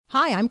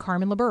Hi, I'm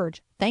Carmen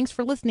LaBerge. Thanks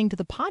for listening to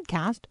the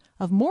podcast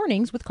of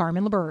Mornings with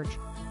Carmen LaBerge.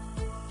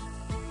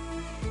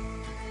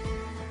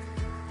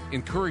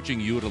 Encouraging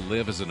you to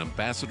live as an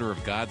ambassador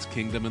of God's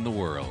kingdom in the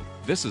world.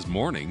 This is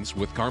Mornings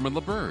with Carmen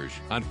LaBerge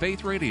on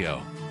Faith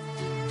Radio.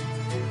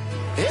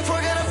 If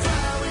we're gonna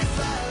fly, we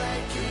fly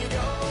like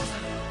eagles,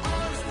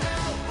 arms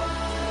out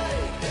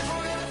wide. If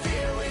we're gonna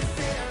fear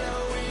no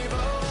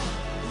evil.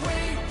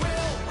 We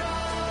will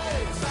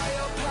rise. By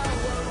your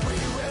power we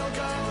will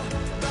go.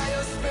 By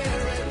your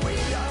spirit we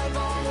are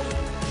bold.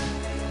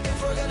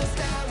 If we're gonna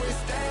stand, we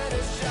stand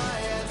as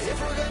giants.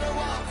 If we're gonna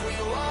walk, we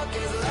walk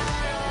as lions.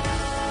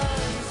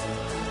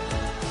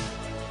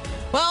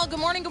 Well, good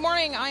morning, good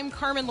morning. I'm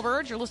Carmen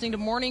LaBerge. You're listening to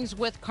Mornings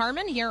with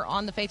Carmen here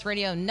on the Faith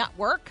Radio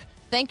Network.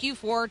 Thank you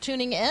for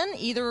tuning in,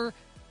 either,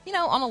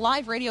 on a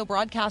live radio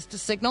broadcast to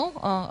Signal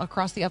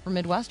across the upper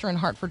Midwest or in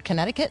Hartford,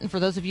 Connecticut. And for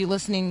those of you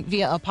listening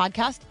via a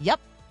podcast, yep,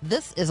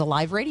 this is a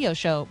live radio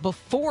show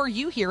before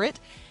you hear it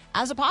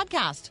as a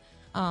podcast.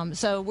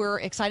 So we're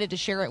excited to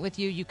share it with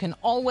you. You can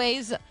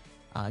always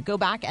go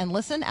back and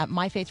listen at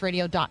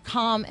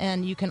myfaithradio.com.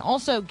 And you can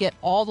also get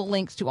all the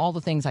links to all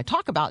the things I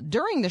talk about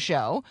during the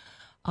show,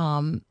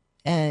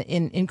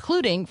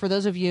 including for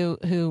those of you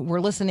who were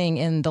listening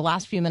in the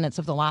last few minutes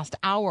of the last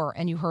hour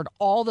and you heard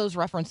all those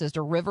references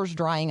to rivers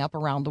drying up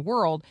around the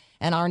world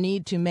and our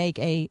need to make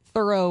a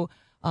thorough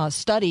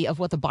study of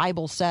what the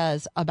Bible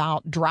says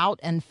about drought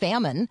and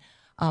famine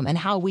and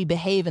how we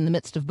behave in the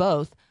midst of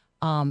both.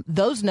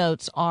 Those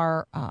notes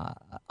are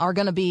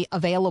going to be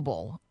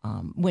available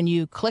when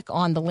you click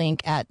on the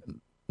link at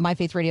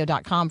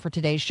myfaithradio.com for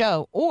today's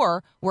show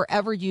or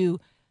wherever you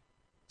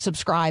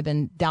subscribe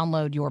and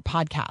download your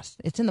podcast.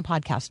 It's in the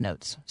podcast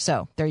notes.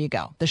 So there you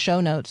go. The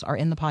show notes are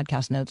in the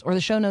podcast notes, or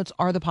the show notes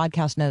are the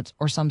podcast notes,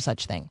 or some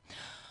such thing.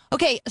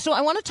 Okay, so I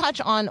want to touch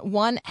on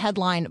one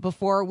headline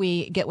before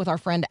we get with our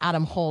friend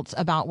Adam Holtz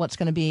about what's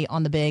going to be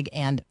on the big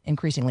and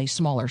increasingly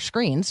smaller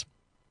screens.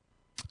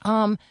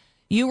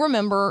 You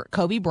remember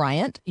Kobe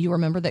Bryant. You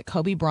remember that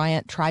Kobe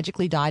Bryant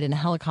tragically died in a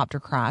helicopter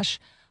crash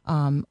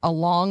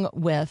along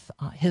with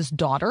his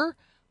daughter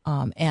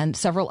and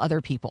several other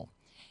people.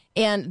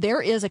 And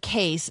there is a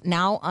case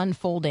now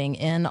unfolding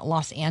in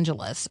Los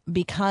Angeles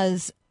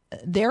because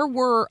there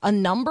were a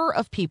number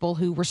of people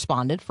who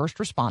responded, first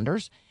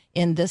responders,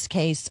 in this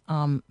case,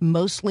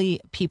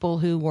 mostly people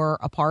who were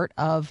a part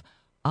of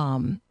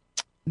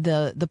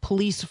the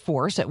police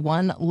force at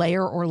one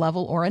layer or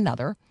level or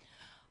another,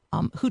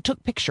 who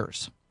took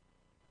pictures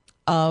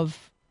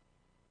of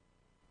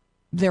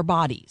their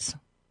bodies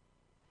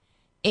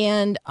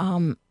and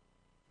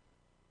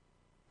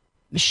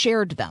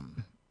shared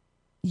them.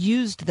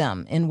 Used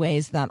them in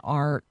ways that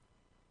are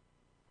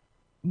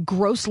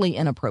grossly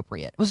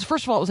inappropriate.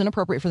 First of all, it was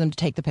inappropriate for them to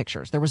take the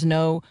pictures. There was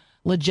no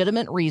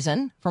legitimate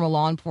reason from a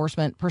law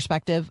enforcement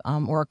perspective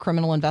or a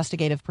criminal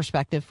investigative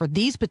perspective for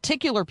these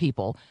particular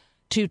people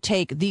to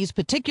take these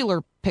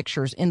particular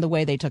pictures in the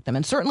way they took them,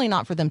 and certainly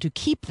not for them to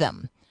keep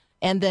them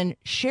and then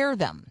share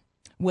them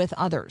with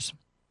others.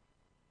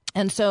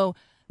 And so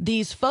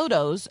these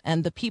photos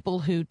and the people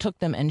who took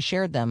them and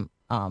shared them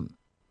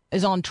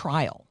is on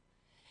trial.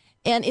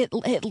 And it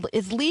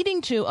is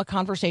leading to a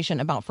conversation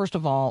about, first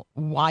of all,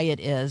 why it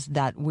is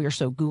that we're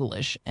so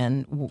ghoulish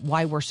and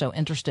why we're so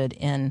interested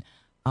in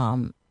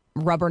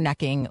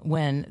rubbernecking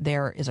when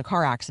there is a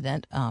car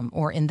accident,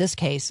 or in this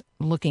case,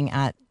 looking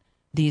at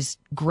these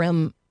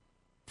grim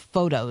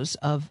photos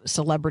of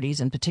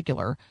celebrities in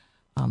particular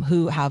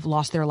who have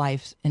lost their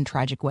lives in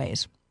tragic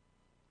ways.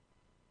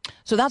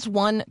 So that's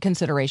one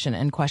consideration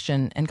and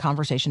question and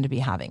conversation to be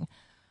having.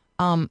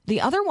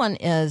 The other one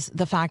is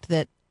the fact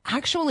that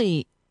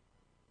actually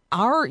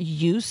our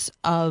use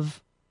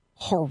of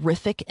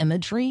horrific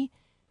imagery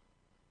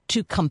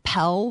to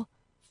compel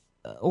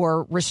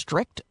or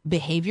restrict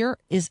behavior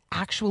is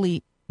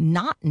actually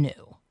not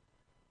new.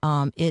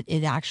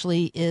 It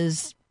actually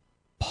is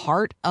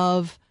part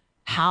of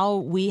how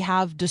we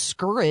have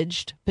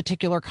discouraged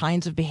particular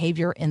kinds of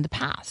behavior in the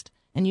past.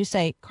 And you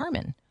say,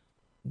 Carmen,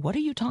 what are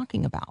you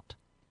talking about?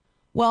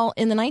 Well,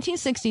 in the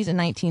 1960s and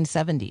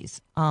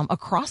 1970s,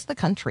 across the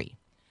country,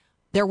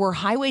 there were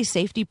highway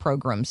safety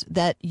programs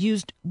that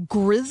used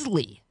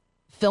grisly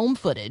film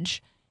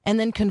footage and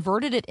then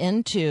converted it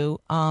into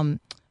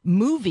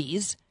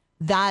movies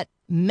that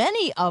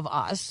many of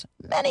us,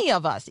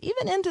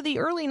 even into the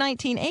early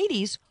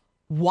 1980s,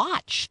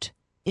 watched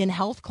in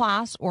health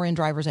class or in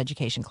driver's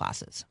education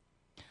classes.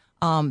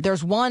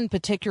 There's one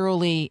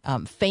particularly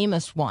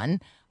famous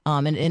one,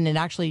 and it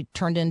actually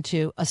turned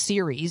into a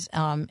series,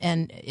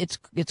 and it's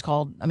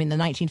called, the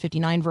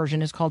 1959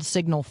 version is called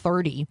Signal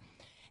 30.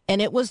 And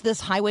it was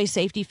this Highway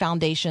Safety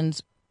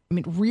Foundation's,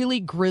 really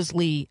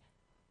grisly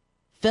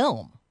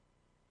film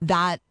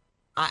that,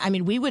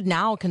 we would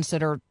now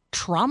consider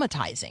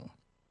traumatizing.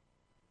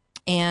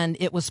 And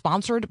it was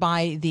sponsored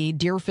by the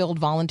Deerfield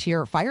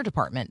Volunteer Fire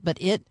Department, but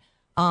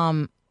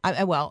a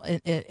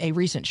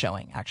recent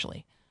showing,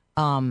 actually.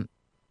 And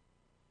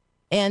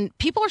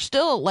people are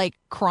still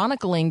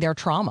chronicling their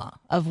trauma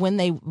of when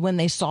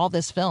they saw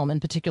this film in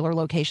particular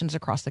locations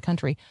across the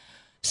country.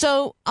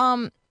 So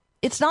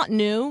it's not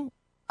new.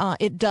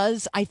 It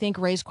does, I think,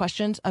 raise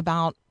questions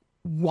about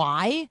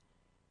why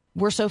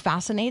we're so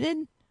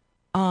fascinated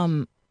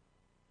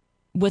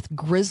with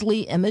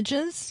grisly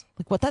images,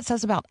 like what that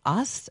says about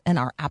us and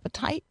our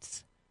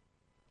appetites.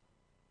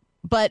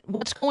 But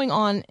what's going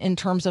on in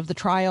terms of the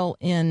trial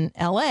in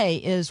L.A.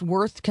 is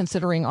worth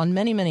considering on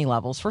many, many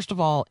levels. First of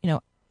all,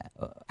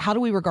 how do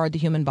we regard the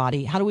human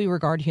body? How do we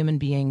regard human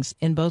beings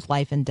in both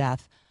life and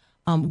death?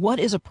 What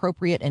is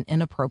appropriate and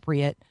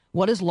inappropriate?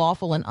 What is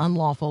lawful and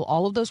unlawful?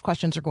 All of those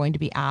questions are going to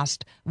be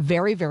asked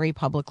very, very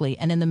publicly.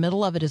 And in the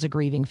middle of it is a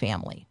grieving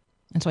family.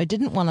 And so I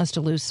didn't want us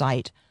to lose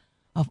sight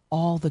of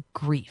all the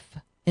grief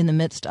in the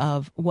midst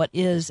of what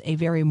is a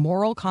very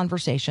moral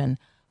conversation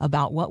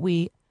about what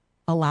we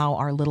allow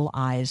our little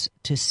eyes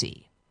to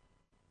see.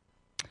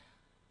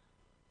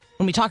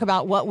 When we talk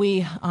about what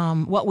we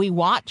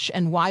watch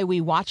and why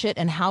we watch it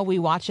and how we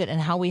watch it and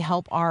how we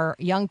help our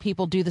young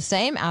people do the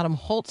same, Adam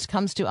Holz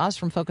comes to us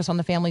from Focus on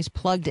the Family's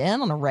Plugged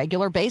In on a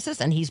regular basis,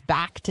 and he's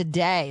back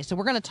today. So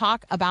we're going to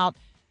talk about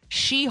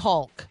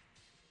She-Hulk.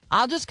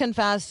 I'll just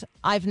confess,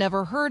 I've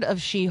never heard of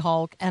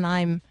She-Hulk, and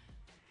I'm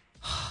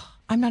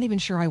not even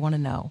sure I want to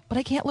know, but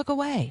I can't look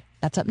away.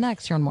 That's up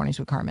next here on Mornings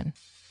with Carmen.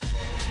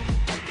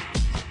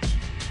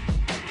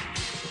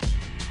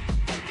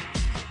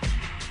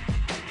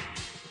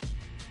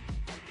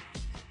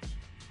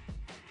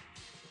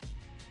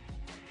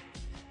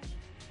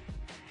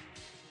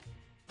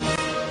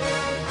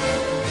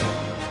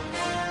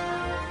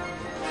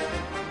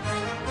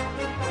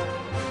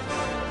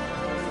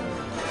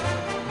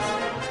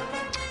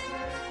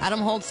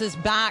 Adam Holz is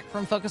back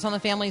from Focus on the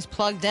Family's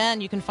Plugged In.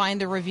 You can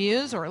find the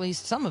reviews, or at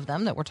least some of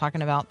them that we're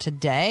talking about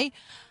today,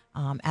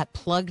 at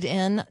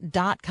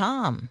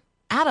pluggedin.com.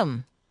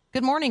 Adam,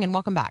 good morning and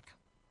welcome back.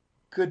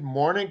 Good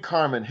morning,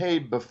 Carmen. Hey,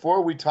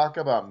 before we talk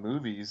about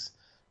movies,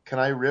 can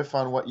I riff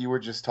on what you were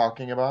just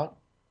talking about?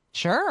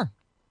 Sure.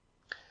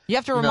 You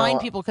have to remind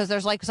people, because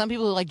there's like some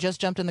people who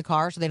just jumped in the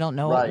car, so they don't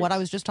know what I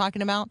was just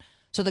talking about.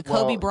 So the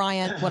Kobe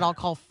Bryant, what I'll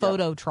call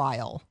photo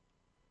trial.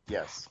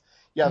 Yes.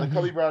 Yeah, the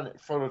Kobe Bryant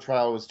photo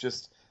trial was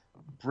just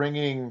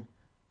bringing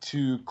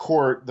to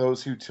court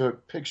those who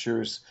took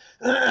pictures,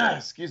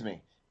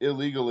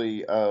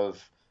 illegally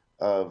of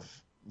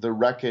the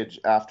wreckage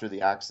after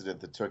the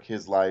accident that took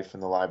his life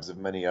and the lives of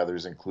many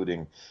others,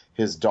 including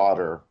his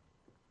daughter.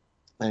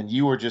 And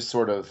you were just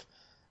sort of,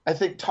 I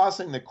think,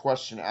 tossing the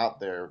question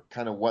out there,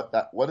 kind of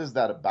what is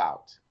that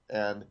about?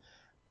 And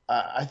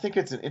I think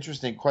it's an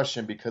interesting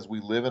question because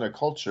we live in a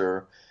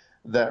culture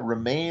that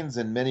remains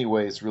in many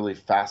ways really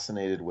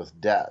fascinated with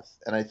death.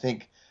 And I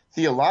think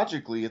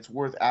theologically it's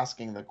worth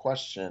asking the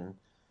question,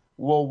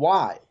 well,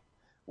 why?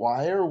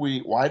 Why do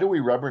we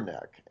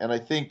rubberneck? And I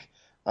think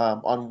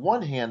on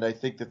one hand, I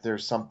think that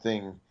there's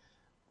something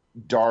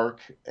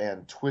dark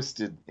and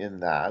twisted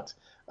in that.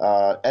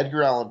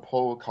 Edgar Allan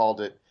Poe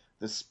called it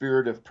the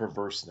spirit of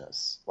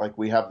perverseness. Like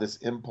we have this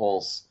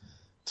impulse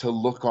to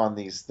look on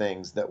these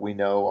things that we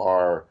know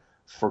are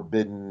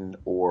forbidden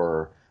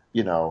or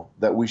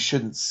that we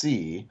shouldn't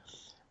see.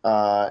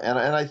 And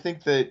I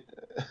think that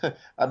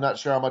I'm not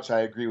sure how much I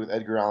agree with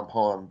Edgar Allan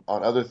Poe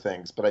on other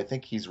things, but I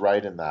think he's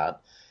right in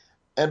that.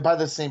 And by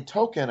the same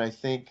token, I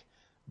think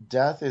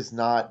death is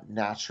not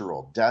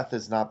natural. Death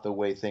is not the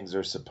way things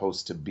are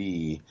supposed to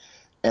be.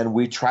 And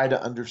we try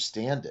to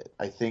understand it.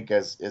 I think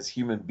as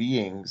human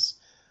beings,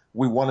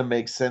 we want to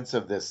make sense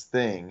of this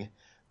thing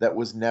that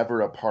was never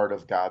a part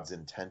of God's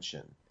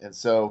intention. And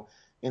so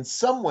in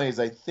some ways,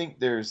 I think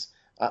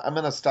I'm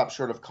going to stop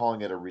short of calling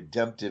it a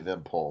redemptive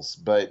impulse,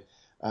 but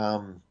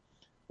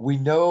we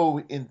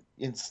know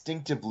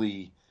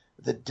instinctively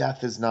that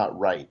death is not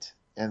right.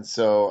 And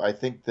so I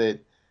think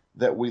that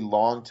we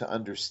long to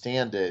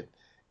understand it,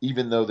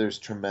 even though there's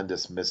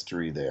tremendous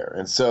mystery there.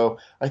 And so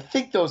I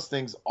think those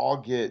things all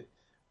get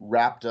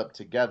wrapped up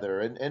together,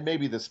 and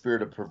maybe the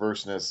spirit of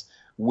perverseness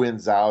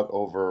wins out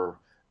over,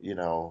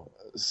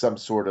 some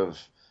sort of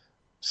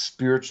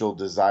spiritual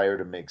desire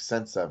to make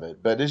sense of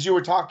it. But as you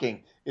were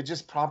talking, it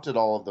just prompted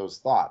all of those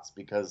thoughts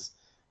because,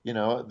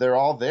 they're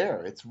all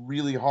there. It's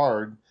really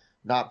hard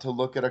not to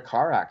look at a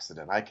car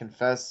accident. I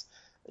confess,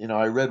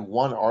 I read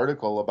one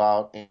article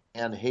about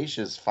Anne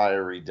Heche's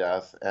fiery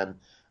death, and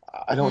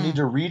I don't need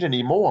to read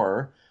any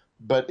more,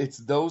 but it's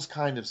those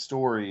kind of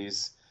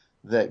stories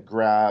that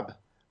grab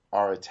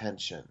our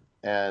attention.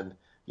 And,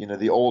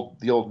 the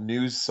old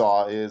news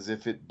saw is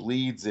if it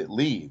bleeds, it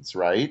leads,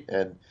 right?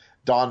 And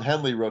Don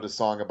Henley wrote a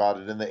song about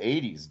it in the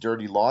 80s,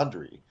 Dirty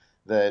Laundry,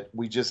 that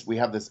we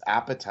have this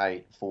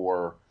appetite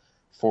for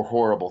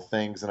horrible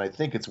things. And I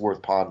think it's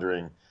worth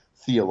pondering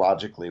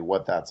theologically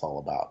what that's all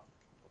about.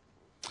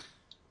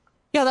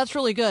 Yeah, that's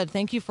really good.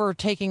 Thank you for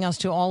taking us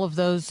to all of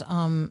those.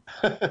 No,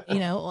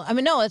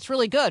 it's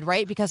really good,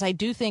 right? Because I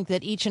do think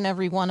that each and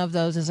every one of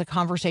those is a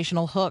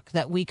conversational hook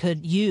that we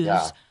could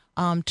use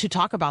to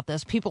talk about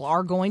this. People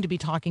are going to be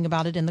talking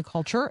about it in the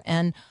culture,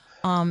 and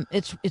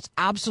it's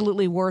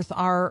absolutely worth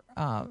our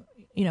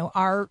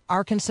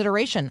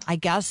consideration. I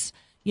guess,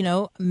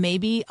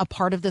 maybe a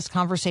part of this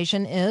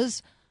conversation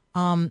is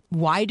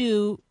why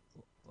do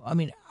I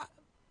mean,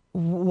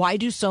 why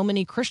do so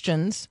many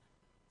Christians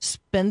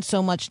spend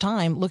so much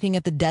time looking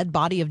at the dead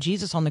body of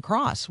Jesus on the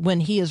cross when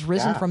he is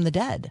risen from the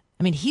dead?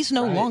 I mean, he's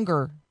no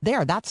longer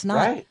there. That's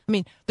not, I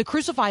mean, the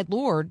crucified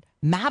Lord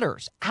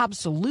matters.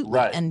 Absolutely.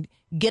 And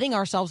getting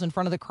ourselves in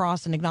front of the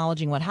cross and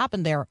acknowledging what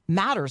happened there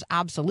matters.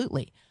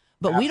 Absolutely.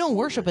 But we don't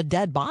worship a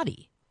dead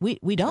body. We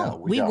don't. No,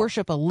 we don't.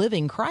 Worship a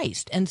living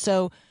Christ. And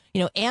so,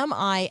 you know, am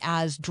I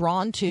as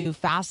drawn to,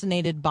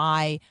 fascinated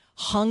by,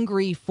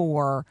 hungry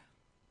for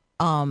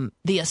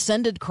the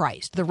ascended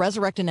Christ, the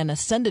resurrected and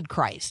ascended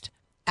Christ,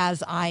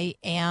 as I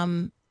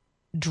am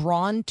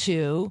drawn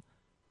to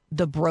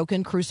the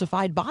broken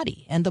crucified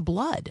body and the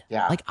blood?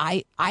 Like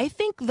I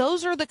think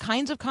those are the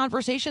kinds of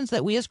conversations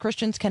that we as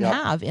Christians can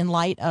have in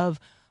light of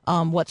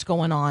what's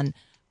going on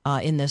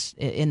in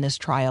this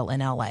trial in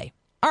LA.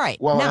 All right.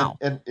 Well, now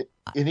and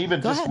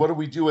even just what do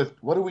we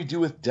do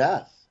with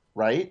death,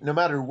 right? No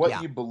matter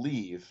what you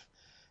believe,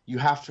 you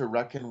have to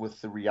reckon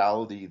with the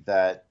reality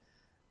that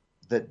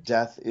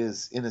death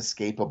is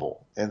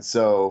inescapable. And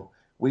so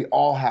we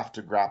all have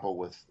to grapple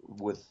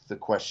with the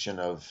question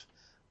of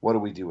what do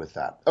we do with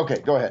that? Okay,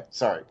 go ahead.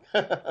 Sorry.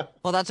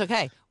 Well, that's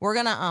okay. We're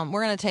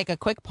gonna take a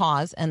quick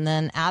pause, and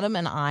then Adam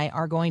and I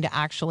are going to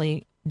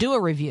actually do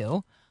a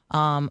review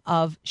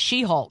of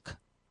She-Hulk.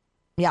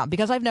 Yeah,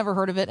 because I've never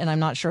heard of it, and I'm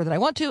not sure that I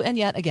want to, and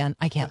yet again,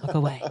 I can't look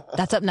away.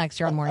 That's up next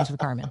here on Mornings with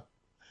Carmen.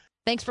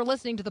 Thanks for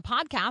listening to the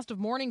podcast of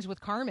Mornings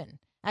with Carmen.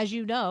 As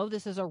you know,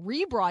 this is a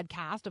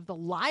rebroadcast of the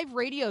live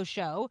radio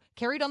show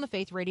carried on the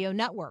Faith Radio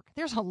Network.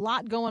 There's a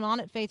lot going on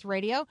at Faith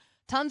Radio.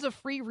 Tons of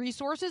free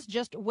resources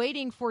just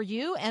waiting for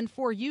you and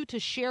for you to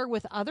share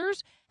with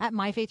others at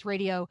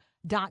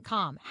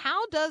myfaithradio.com.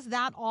 How does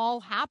that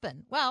all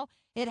happen? Well,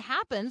 it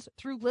happens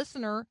through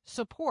listener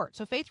support.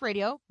 So Faith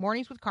Radio,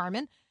 Mornings with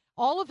Carmen,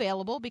 all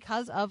available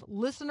because of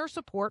listener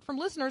support from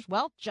listeners,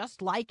 well,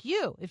 just like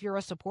you. If you're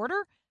a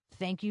supporter,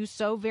 thank you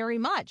so very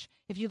much.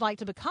 If you'd like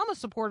to become a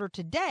supporter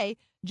today,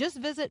 just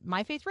visit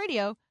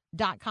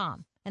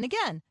myfaithradio.com. And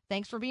again,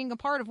 thanks for being a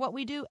part of what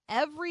we do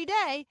every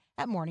day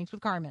at Mornings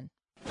with Carmen.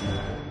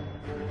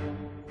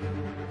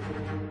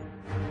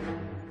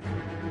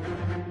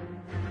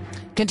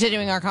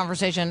 Continuing our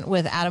conversation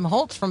with Adam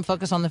Holz from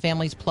Focus on the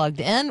Family's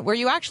Plugged In, where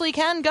you actually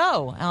can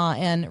go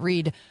and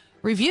read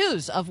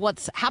reviews of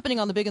what's happening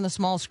on the big and the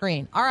small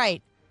screen. All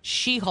right,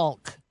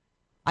 She-Hulk.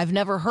 I've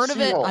never heard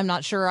of it. I'm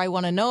not sure I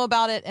want to know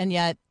about it. And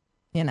yet,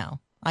 you know,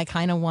 I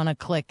kind of want to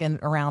click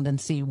around and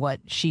see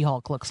what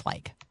She-Hulk looks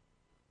like.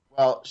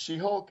 Well,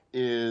 She-Hulk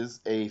is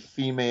a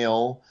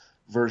female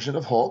version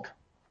of Hulk.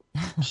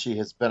 She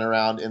has been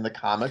around in the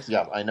comics.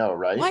 Yeah, I know,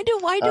 right? Why do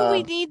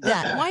we need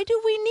that? Why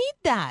do we need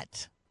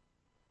that?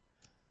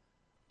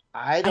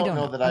 I don't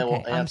know that I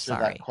will answer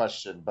that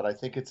question, but I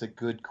think it's a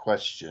good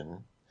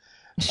question.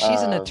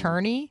 She's an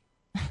attorney?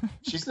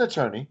 She's an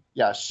attorney.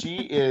 Yeah, she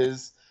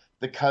is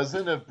the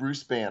cousin of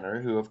Bruce Banner,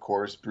 who, of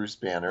course, Bruce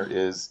Banner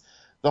is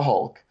the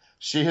Hulk.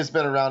 She has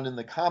been around in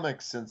the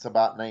comics since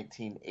about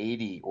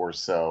 1980 or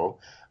so.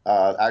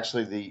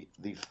 Actually,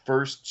 the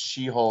first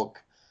She-Hulk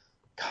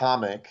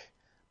comic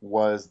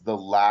was the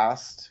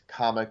last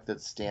comic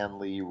that Stan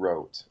Lee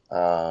wrote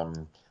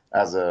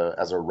as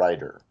a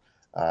writer.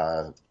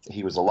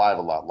 He was alive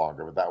a lot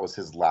longer, but that was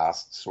his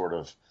last sort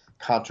of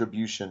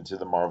contribution to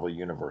the Marvel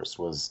Universe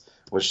was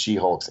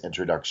She-Hulk's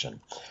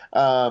introduction.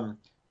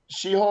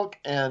 She-Hulk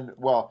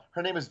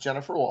her name is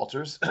Jennifer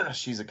Walters.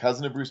 She's a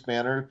cousin of Bruce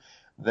Banner.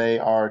 They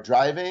are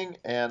driving,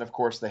 and of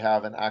course they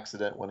have an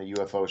accident when a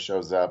UFO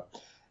shows up,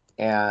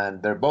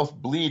 and they're both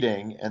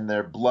bleeding, and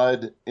their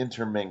blood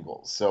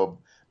intermingles. So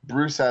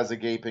Bruce has a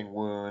gaping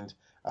wound.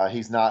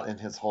 He's not in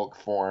his Hulk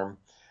form,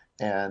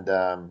 and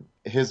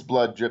his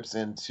blood drips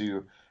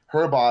into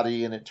her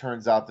body, and it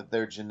turns out that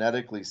they're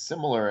genetically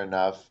similar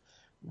enough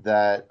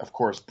that, of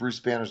course, Bruce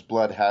Banner's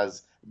blood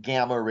has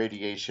gamma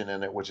radiation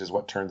in it, which is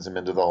what turns him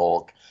into the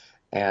Hulk,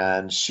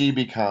 and she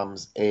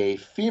becomes a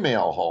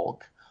female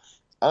Hulk.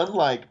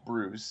 Unlike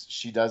Bruce,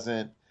 she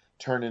doesn't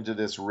turn into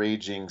this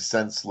raging,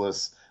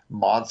 senseless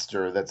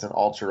monster that's an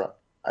alter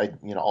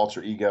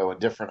ego, a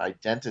different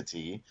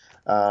identity.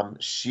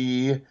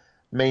 She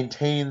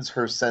maintains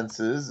her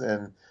senses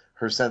and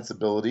her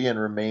sensibility and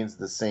remains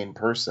the same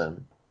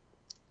person.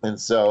 And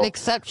so,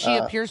 except she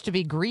appears to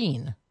be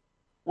green.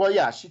 Well,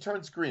 yeah, she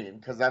turns green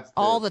because that's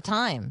all the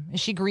time. Is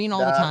she green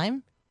all the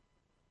time?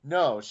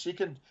 No, she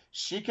can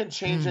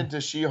change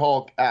into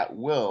She-Hulk at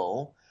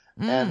will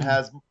and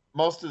has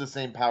most of the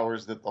same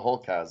powers that the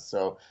Hulk has.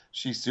 So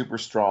she's super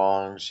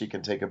strong. She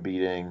can take a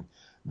beating,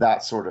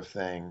 that sort of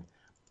thing.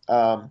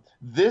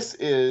 This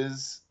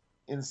is,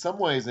 in some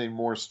ways, a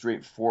more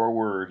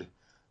straightforward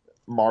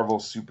Marvel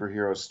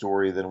superhero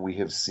story than we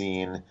have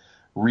seen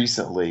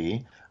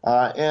recently.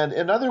 And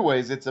in other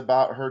ways, it's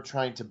about her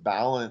trying to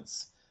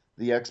balance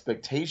the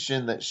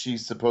expectation that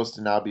she's supposed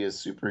to now be a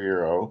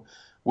superhero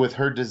with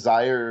her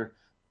desire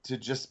to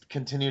just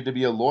continue to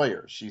be a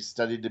lawyer. She's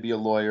studied to be a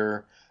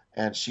lawyer,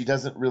 and she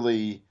doesn't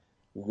really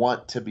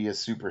want to be a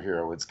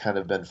superhero. It's kind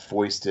of been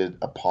foisted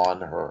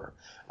upon her.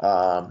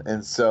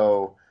 And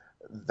so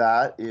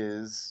that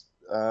is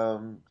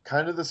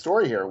kind of the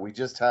story here. We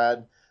just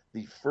had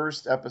the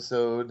first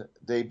episode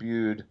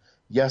debuted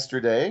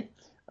yesterday,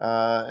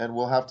 and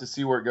we'll have to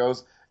see where it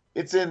goes.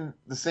 It's in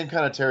the same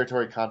kind of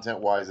territory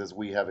content-wise as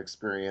we have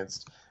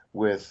experienced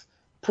with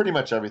pretty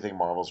much everything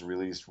Marvel's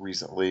released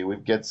recently. We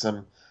get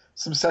some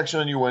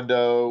section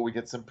innuendo, we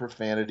get some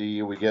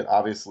profanity, we get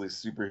obviously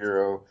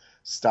superhero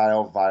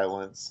style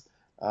violence.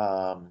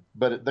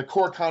 But the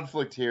core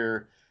conflict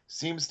here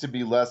seems to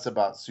be less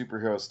about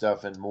superhero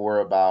stuff and more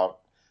about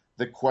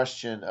the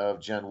question of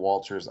Jen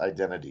Walters'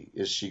 identity.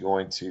 Is she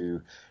going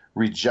to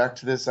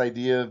reject this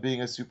idea of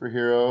being a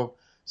superhero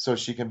so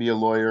she can be a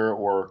lawyer,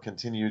 or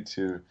continue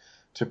to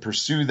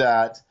pursue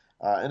that?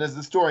 And as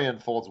the story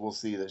unfolds, we'll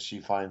see that she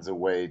finds a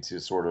way to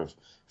sort of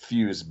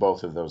fuse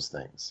both of those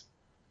things.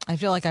 I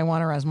feel like I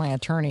want her as my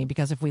attorney,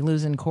 because if we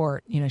lose in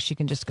court, she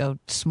can just go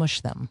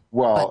smush them.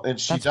 Well, and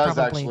she does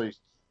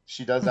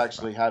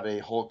actually have a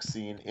Hulk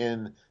scene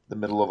in the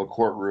middle of a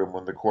courtroom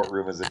when the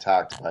courtroom is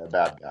attacked by a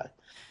bad guy.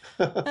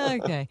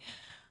 Okay.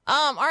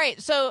 All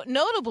right. So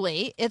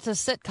notably, it's a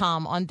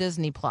sitcom on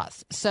Disney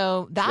Plus.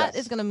 So that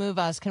is going to move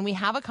us. Can we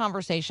have a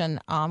conversation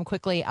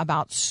quickly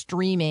about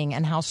streaming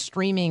and how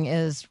streaming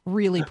is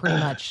really pretty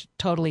much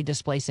totally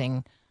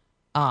displacing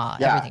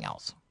everything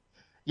else?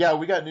 Yeah,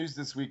 we got news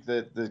this week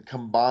that the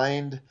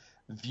combined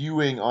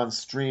viewing on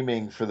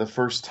streaming for the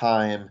first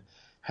time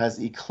has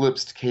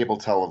eclipsed cable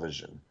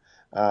television.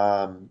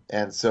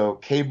 And so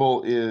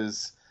cable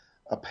is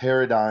a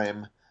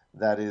paradigm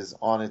that is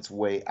on its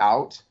way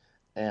out,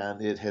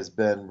 and it has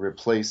been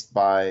replaced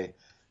by,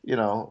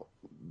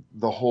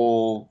 the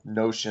whole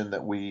notion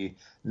that we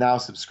now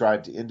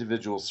subscribe to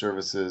individual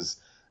services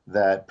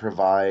that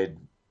provide,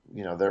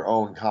 their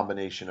own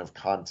combination of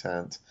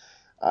content.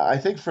 I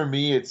think for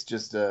me, it's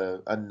just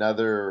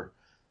another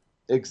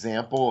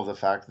example of the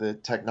fact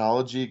that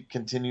technology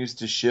continues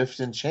to shift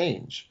and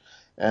change,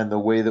 and the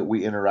way that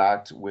we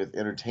interact with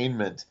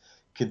entertainment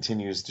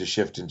continues to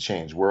shift and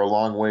change. We're a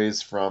long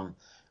ways from,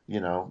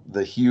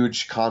 the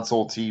huge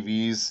console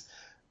TVs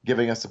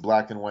giving us a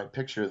black and white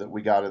picture that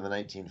we got in the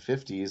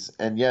 1950s,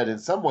 and yet in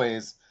some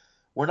ways,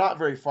 we're not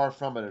very far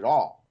from it at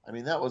all. I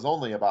mean, that was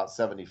only about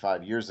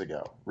 75 years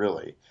ago,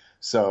 really.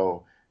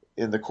 So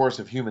in the course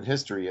of human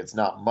history, it's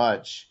not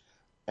much.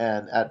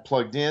 And at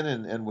Plugged In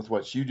and with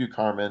what you do,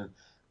 Carmen,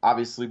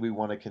 obviously we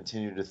want to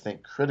continue to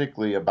think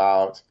critically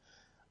about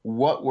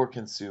what we're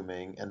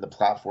consuming and the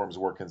platforms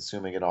we're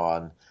consuming it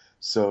on,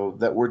 so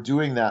that we're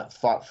doing that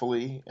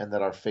thoughtfully and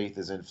that our faith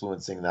is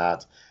influencing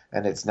that.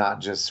 And it's not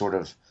just sort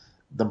of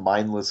the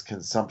mindless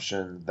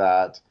consumption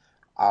that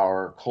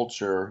our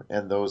culture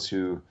and those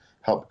who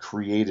help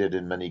create it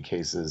in many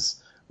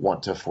cases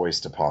want to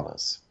foist upon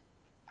us.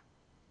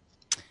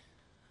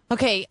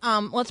 Okay,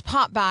 let's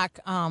pop back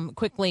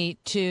quickly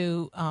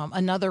to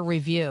another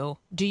review.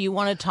 Do you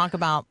want to talk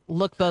about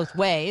Look Both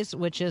Ways,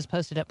 which is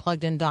posted at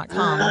pluggedin.com,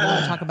 or do you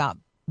want to talk about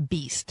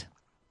Beast?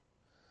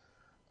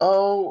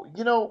 Oh,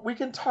 we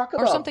can talk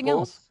about or something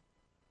else.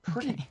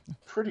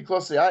 Pretty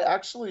closely. I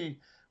actually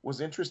was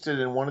interested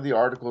in one of the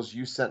articles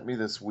you sent me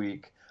this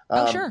week.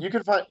 Sure. You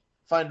can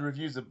find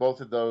reviews of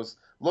both of those.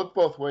 Look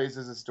Both Ways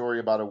is a story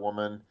about a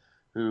woman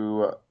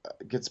who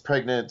gets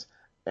pregnant,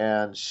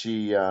 and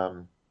she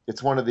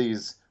it's one of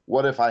these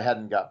what if I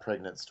hadn't got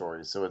pregnant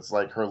stories. So it's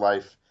like her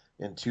life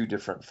in two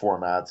different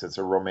formats. It's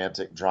a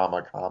romantic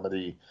drama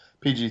comedy,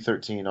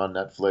 PG-13 on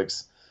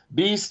Netflix.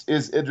 Beast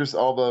is Idris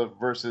Elba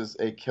versus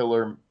a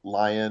killer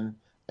lion,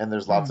 and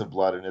there's lots of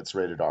blood, and it's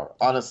rated R.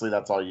 Honestly,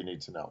 that's all you need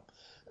to know.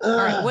 All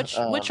right,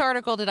 which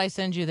article did I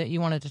send you that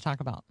you wanted to talk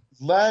about?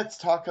 Let's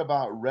talk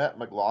about Rhett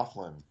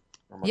McLaughlin.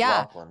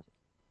 Yeah.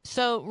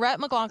 So Rhett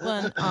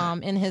McLaughlin,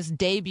 in his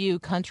debut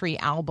country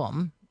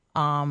album,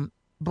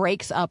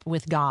 breaks up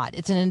with God.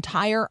 It's an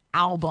entire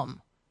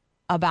album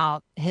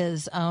about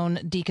his own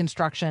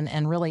deconstruction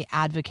and really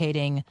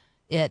advocating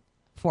it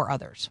for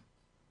others.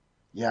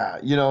 Yeah,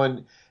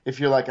 and if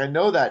you're like, I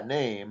know that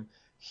name,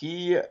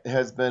 he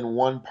has been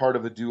one part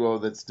of a duo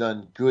that's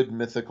done Good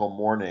Mythical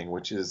Morning,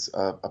 which is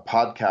a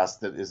podcast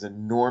that is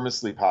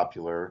enormously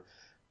popular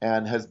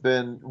and has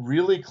been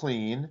really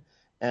clean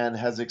and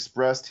has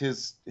expressed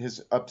his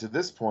up to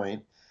this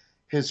point,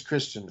 his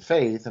Christian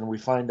faith. And we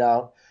find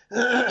out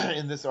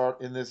in this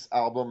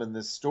album, in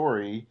this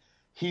story,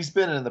 he's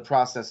been in the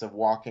process of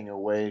walking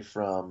away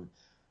from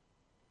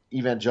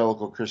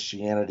evangelical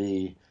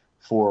Christianity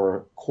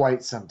for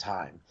quite some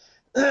time.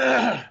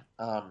 I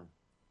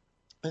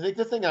think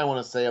the thing I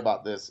want to say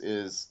about this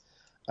is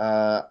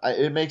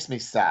it makes me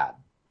sad,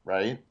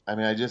 right? I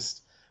mean,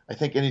 I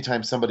think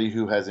anytime somebody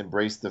who has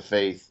embraced the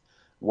faith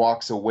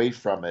walks away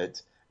from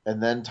it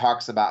and then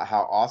talks about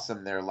how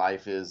awesome their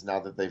life is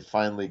now that they've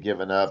finally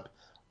given up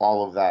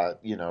all of that,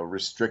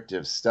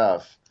 restrictive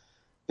stuff,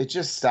 it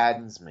just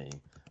saddens me.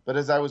 But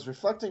as I was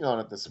reflecting on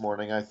it this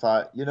morning, I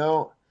thought,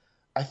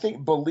 I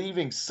think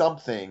believing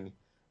something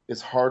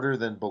is harder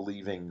than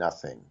believing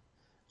nothing.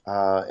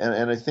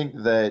 And I think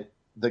that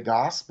the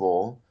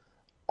gospel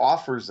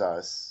offers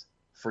us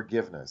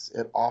forgiveness.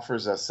 It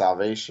offers us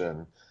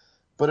salvation.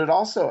 but it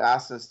also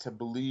asks us to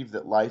believe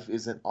that life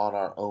isn't on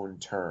our own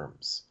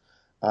terms.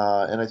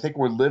 And I think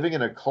we're living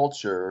in a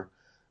culture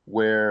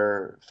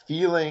where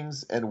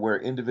feelings and where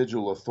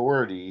individual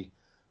authority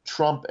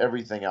trump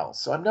everything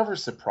else. So I'm never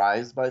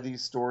surprised by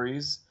these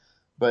stories,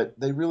 but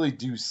they really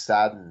do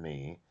sadden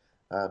me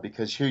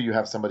because here you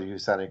have somebody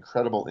who's had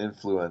incredible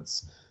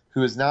influence,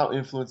 who is now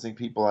influencing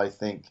people, I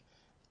think,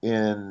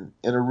 in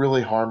a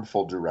really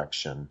harmful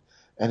direction.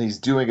 And he's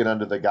doing it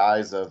under the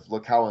guise of,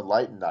 look how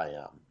enlightened I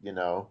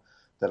am,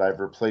 that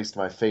I've replaced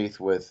my faith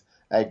with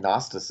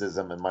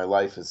agnosticism and my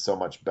life is so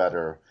much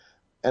better.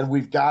 And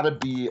we've got to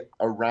be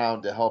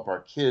around to help our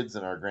kids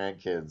and our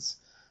grandkids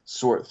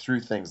sort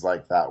through things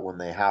like that when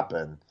they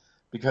happen,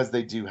 because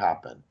they do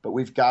happen. But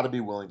we've got to be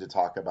willing to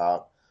talk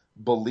about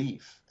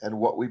belief and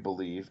what we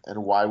believe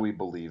and why we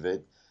believe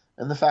it,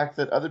 and the fact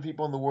that other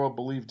people in the world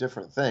believe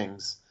different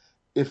things,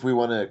 if we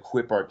want to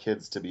equip our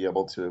kids to be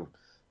able to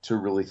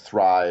really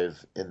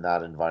thrive in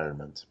that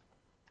environment.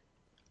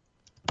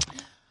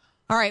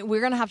 All right, we're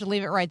going to have to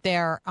leave it right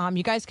there.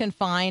 You guys can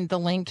find the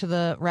link to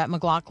the Rhett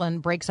McLaughlin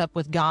Breaks Up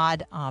with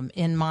God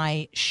in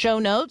my show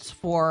notes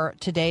for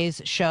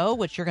today's show,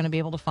 which you're going to be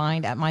able to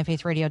find at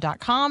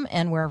myfaithradio.com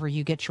and wherever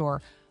you get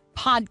your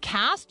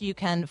podcast. You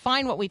can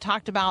find what we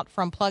talked about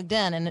from Plugged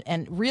In,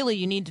 and really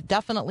you need to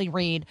definitely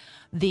read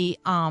the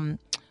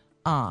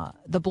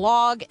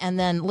blog and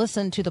then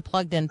listen to the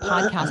Plugged In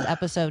podcast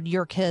episode,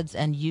 Your Kids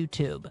and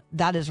YouTube.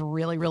 That is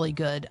really, really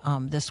good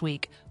this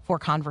week for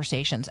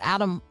conversations.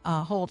 Adam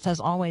Holtz, as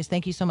always,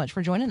 thank you so much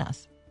for joining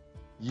us.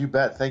 You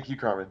bet. Thank you,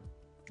 Carmen.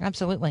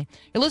 Absolutely.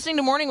 You're listening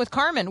to Morning with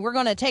Carmen. We're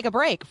going to take a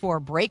break for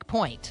Break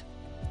Point.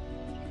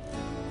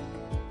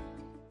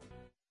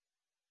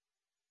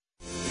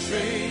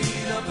 Train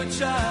up a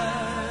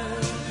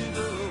child in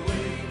the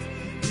way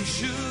he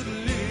should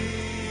live.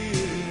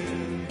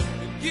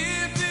 Give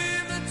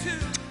him the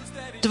tools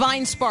that he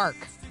Divine Spark.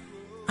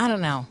 I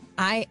don't know.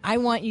 I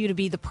want you to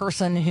be the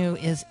person who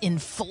is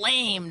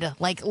inflamed,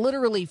 like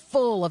literally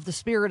full of the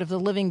Spirit of the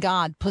living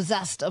God,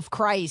 possessed of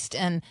Christ,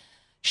 and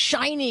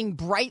shining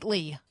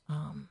brightly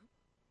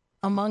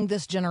among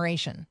this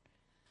generation.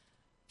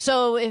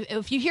 So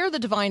if you hear the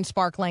Divine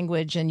Spark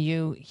language and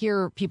you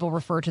hear people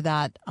refer to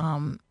that,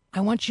 I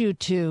want you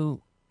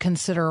to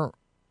consider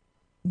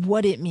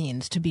what it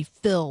means to be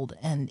filled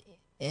and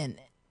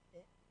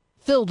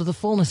filled to the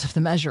fullness of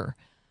the measure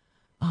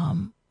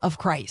of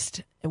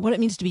Christ, what it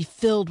means to be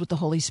filled with the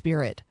Holy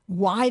Spirit,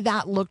 why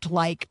that looked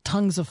like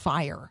tongues of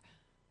fire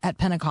at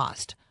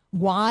Pentecost,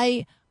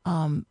 why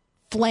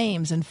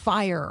flames and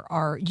fire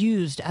are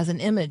used as an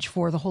image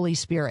for the Holy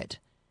Spirit,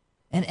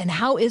 and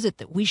how is it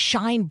that we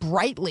shine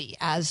brightly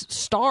as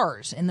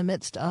stars in the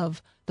midst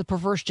of the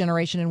perverse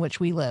generation in which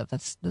we live.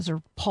 Those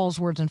are Paul's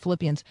words in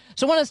Philippians.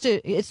 So I want us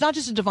to, it's not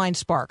just a divine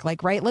spark,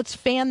 like, right? Let's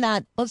fan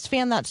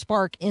that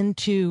spark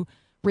into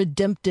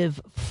redemptive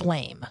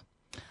flame.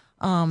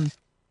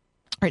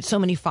 All right, so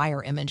many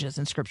fire images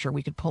in Scripture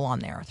we could pull on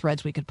there,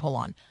 threads we could pull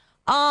on.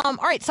 All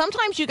right,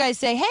 sometimes you guys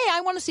say, hey,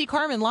 I want to see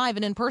Carmen live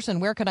and in person.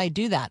 Where could I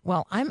do that?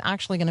 Well, I'm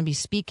actually going to be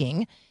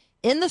speaking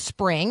in the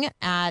spring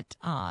at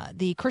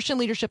the Christian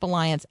Leadership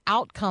Alliance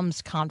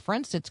Outcomes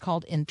Conference. It's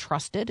called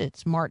Entrusted.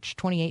 It's March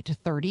 28 to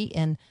 30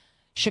 in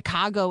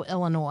Chicago,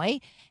 Illinois.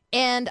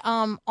 And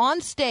on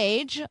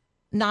stage,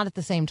 not at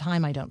the same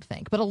time, I don't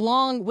think, but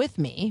along with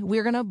me,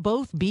 we're going to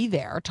both be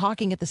there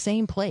talking at the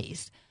same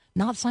place.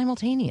 Not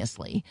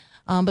simultaneously,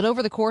 but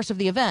over the course of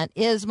the event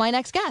is my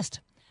next guest,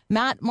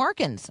 Matt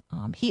Markins.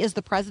 He is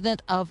the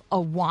president of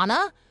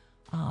Awana.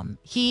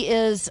 He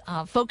is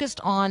focused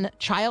on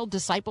child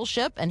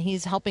discipleship, and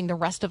he's helping the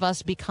rest of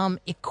us become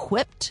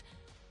equipped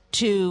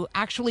to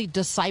actually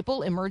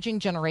disciple emerging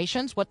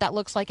generations, what that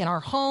looks like in our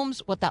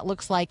homes, what that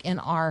looks like in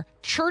our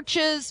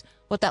churches,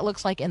 what that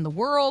looks like in the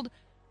world.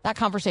 That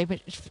conversation,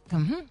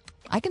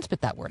 I can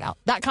spit that word out.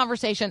 That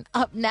conversation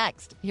up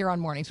next here on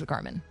Mornings with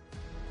Carmen.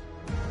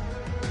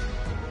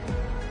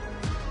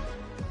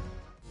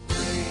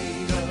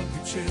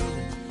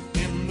 children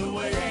in the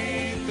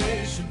way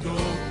they should go.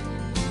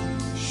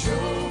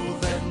 Show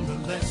them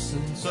the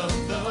lessons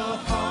of the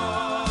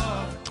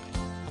heart.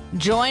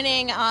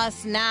 Joining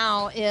us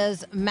now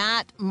is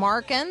Matt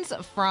Markins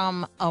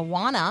from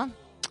Awana.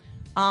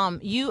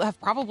 You have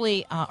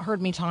probably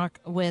heard me talk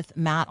with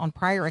Matt on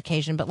prior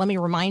occasion, but let me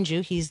remind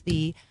you, he's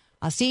the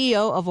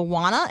CEO of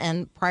Awana,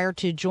 and prior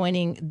to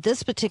joining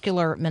this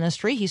particular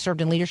ministry, he served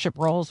in leadership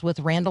roles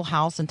with Randall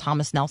House and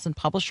Thomas Nelson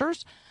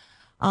Publishers.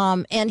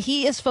 And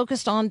he is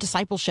focused on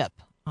discipleship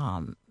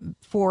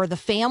for the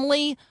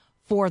family,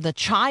 for the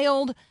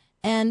child,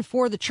 and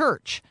for the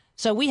church.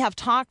 So we have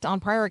talked on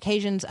prior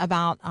occasions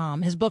about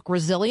his book,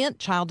 Resilient,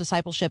 Child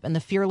Discipleship and the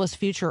Fearless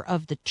Future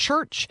of the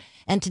Church.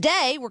 And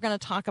today we're going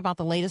to talk about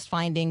the latest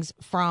findings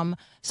from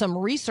some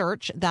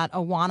research that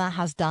Awana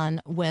has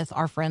done with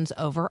our friends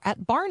over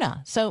at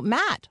Barna. So,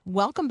 Matt,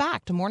 welcome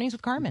back to Mornings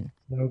with Carmen.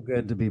 So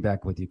good to be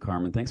back with you,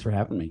 Carmen. Thanks for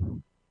having me.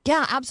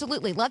 Yeah,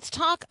 absolutely. Let's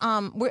talk.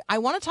 I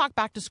want to talk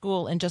back to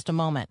school in just a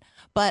moment,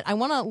 but I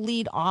want to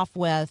lead off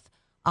with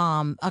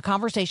a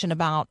conversation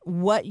about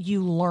what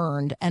you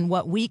learned and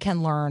what we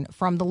can learn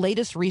from the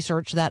latest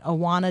research that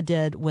Awana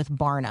did with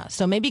Barna.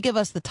 So maybe give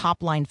us the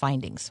top line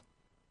findings.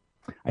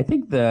 I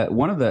think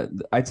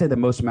I'd say the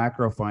most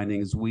macro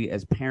findings, we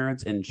as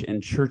parents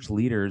and church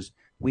leaders,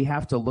 we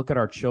have to look at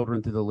our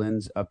children through the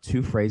lens of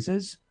two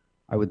phrases.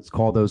 I would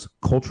call those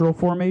cultural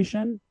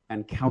formation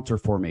and counter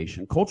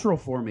formation. Cultural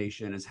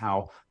formation is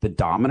how the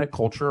dominant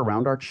culture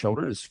around our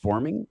children is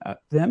forming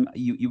them.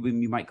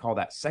 You might call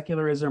that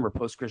secularism or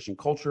post-Christian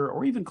culture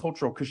or even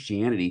cultural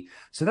Christianity.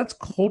 So that's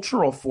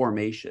cultural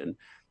formation.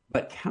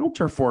 But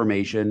counter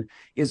formation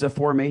is a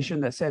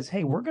formation that says,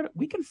 hey,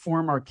 we can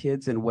form our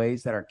kids in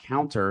ways that are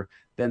counter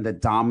than the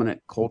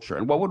dominant culture.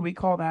 And what would we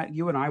call that?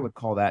 You and I would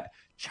call that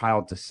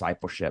child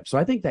discipleship. So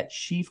I think that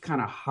chief kind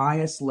of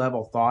highest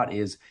level thought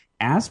is,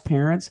 as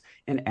parents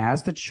and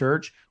as the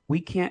church, we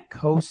can't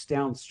coast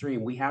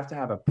downstream. We have to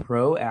have a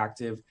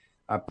proactive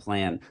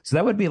plan. So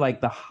that would be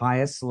like the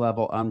highest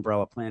level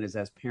umbrella plan, is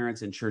as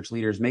parents and church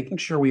leaders, making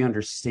sure we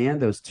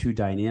understand those two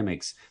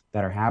dynamics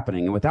that are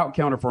happening. And without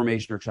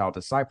counterformation or child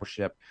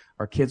discipleship,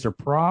 our kids are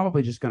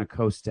probably just going to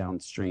coast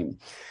downstream.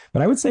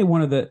 But I would say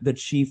one of the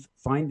chief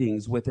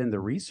findings within the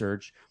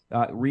research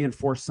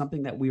reinforced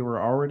something that we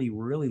were already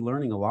really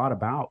learning a lot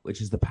about,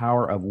 which is the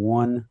power of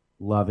one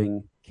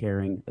loving,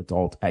 caring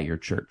adult at your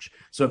church.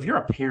 So if you're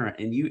a parent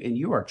and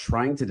you are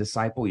trying to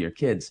disciple your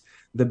kids,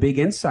 the big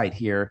insight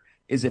here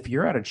is if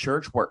you're at a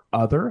church where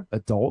other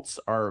adults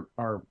are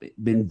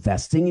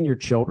investing in your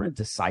children,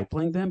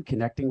 discipling them,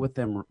 connecting with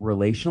them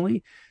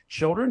relationally,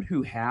 children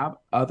who have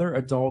other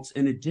adults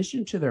in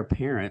addition to their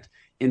parent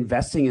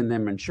investing in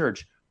them in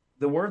church,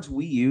 the words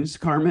we use,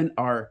 Carmen,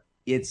 are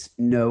it's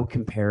no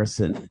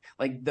comparison.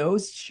 Like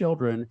those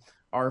children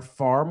are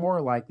far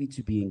more likely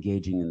to be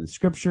engaging in the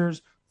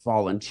scriptures,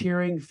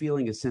 volunteering,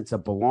 feeling a sense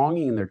of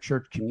belonging in their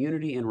church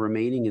community, and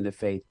remaining in the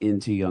faith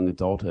into young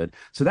adulthood.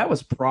 So that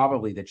was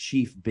probably the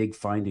chief big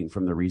finding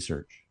from the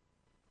research.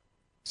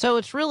 So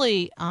it's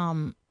really,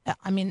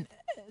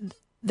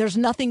 there's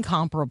nothing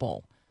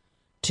comparable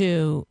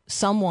to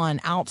someone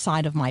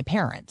outside of my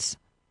parents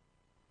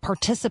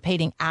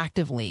participating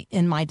actively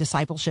in my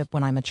discipleship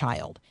when I'm a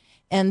child.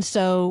 And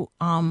so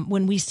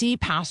when we see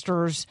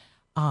pastors,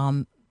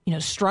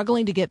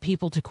 struggling to get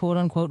people to quote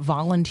unquote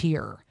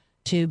volunteer,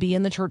 to be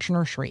in the church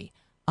nursery,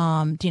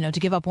 to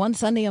give up one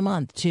Sunday a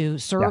month to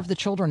serve the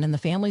children and the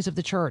families of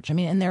the church. I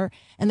mean,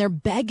 and they're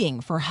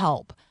begging for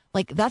help.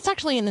 Like that's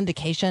actually an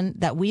indication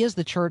that we as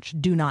the church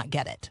do not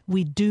get it.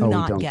 We do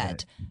not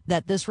get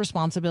that this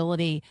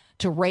responsibility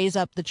to raise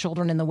up the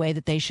children in the way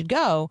that they should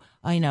go,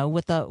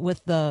 with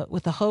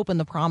the hope and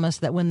the promise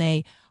that when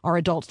they are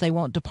adults, they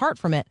won't depart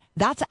from it.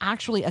 That's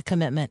actually a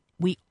commitment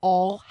we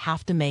all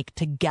have to make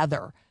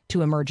together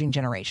to emerging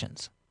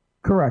generations.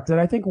 Correct. And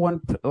I think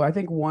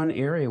one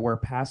area where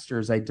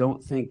pastors I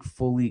don't think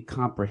fully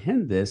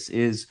comprehend this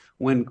is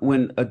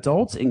when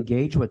adults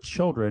engage with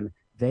children,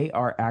 they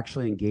are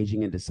actually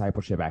engaging in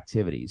discipleship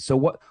activities. So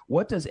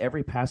what does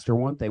every pastor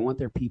want? They want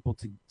their people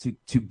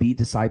to be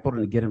discipled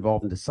and to get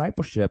involved in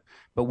discipleship.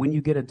 But when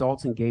you get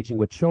adults engaging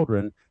with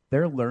children,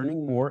 they're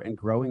learning more and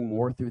growing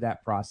more through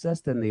that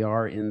process than they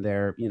are in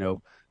their,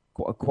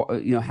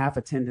 half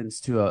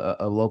attendance to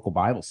a local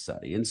Bible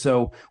study. And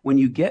so when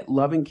you get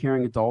loving,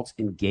 caring adults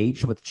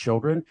engaged with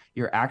children,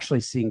 you're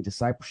actually seeing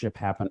discipleship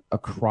happen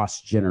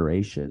across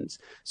generations.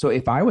 So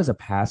if I was a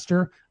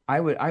pastor, I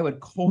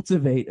would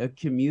cultivate a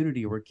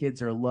community where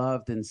kids are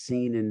loved and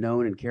seen and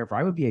known and cared for.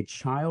 I would be a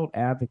child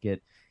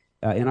advocate,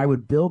 and I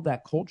would build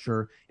that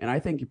culture. And I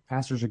think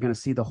pastors are going to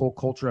see the whole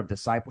culture of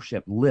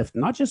discipleship lift,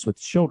 not just with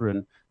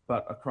children,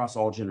 but across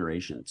all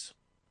generations.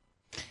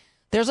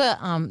 There's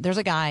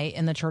a guy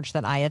in the church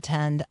that I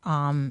attend.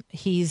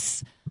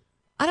 He's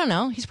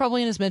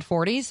probably in his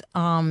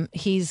mid-40s.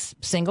 He's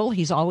single.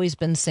 He's always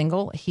been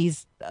single.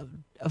 He's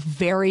a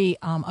very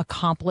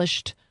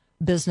accomplished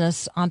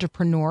business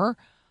entrepreneur.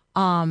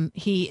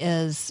 He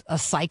is a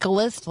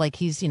cyclist. Like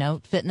he's,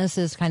 fitness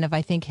is kind of,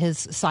 I think,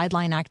 his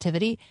sideline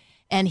activity.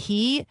 And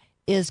he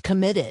is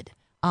committed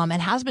and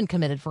has been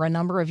committed for a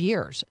number of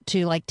years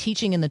to like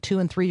teaching in the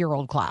 2- and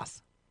 3-year-old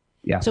class.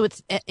 Yeah. So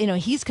it's,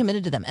 he's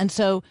committed to them. And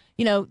so,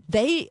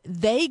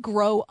 they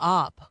grow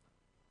up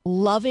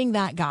loving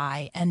that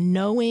guy and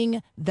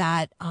knowing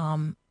that,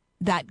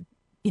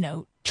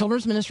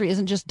 children's ministry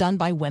isn't just done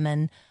by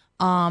women.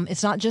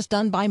 It's not just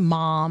done by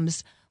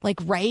moms. Like,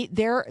 right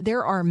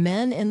there are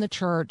men in the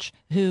church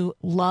who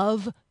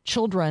love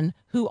children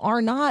who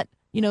are not,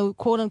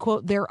 quote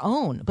unquote, their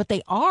own, but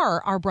they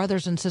are our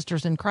brothers and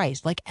sisters in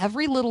Christ. Like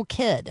every little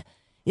kid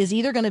is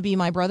either going to be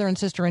my brother and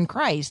sister in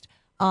Christ,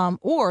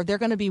 or they're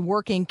going to be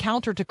working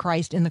counter to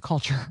Christ in the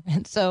culture.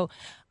 And so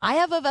I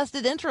have a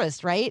vested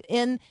interest, right,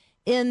 in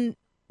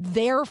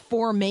their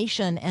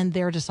formation and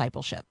their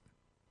discipleship.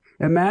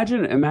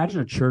 Imagine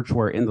a church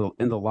where in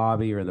the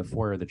lobby or in the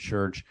foyer of the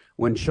church,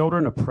 when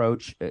children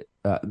approach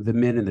the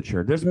men in the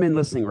church, there's men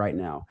listening right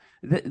now.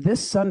 This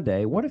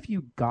Sunday, what if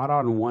you got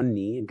on one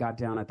knee and got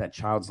down at that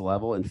child's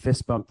level and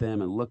fist bumped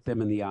them and looked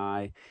them in the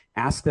eye,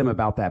 asked them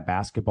about that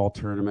basketball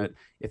tournament?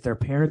 If their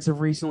parents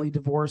have recently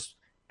divorced,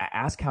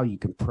 ask how you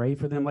can pray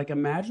for them. Like,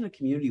 imagine a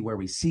community where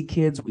we see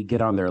kids, we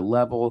get on their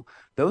level.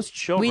 Those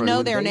children, we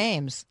know their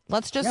names.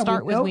 Let's just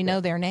start with we know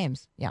their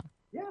names. Yeah.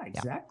 Yeah,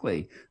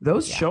 exactly.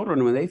 Those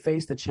children, when they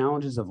face the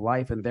challenges of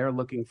life and they're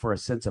looking for a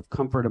sense of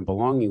comfort and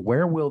belonging,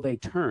 where will they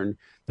turn?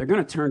 They're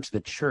going to turn to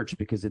the church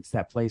because it's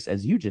that place,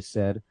 as you just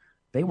said,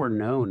 they were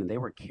known and they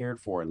were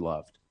cared for and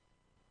loved.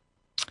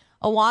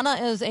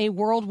 Awana is a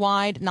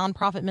worldwide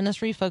nonprofit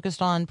ministry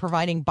focused on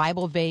providing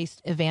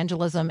Bible-based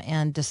evangelism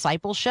and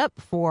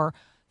discipleship for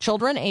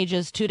children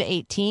ages 2 to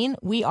 18.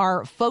 We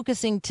are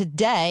focusing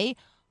today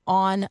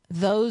on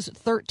those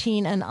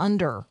 13 and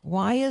under.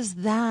 Why is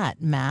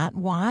that, Matt?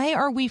 Why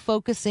are we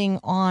focusing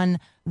on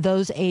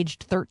those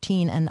aged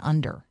 13 and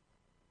under?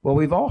 Well,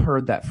 we've all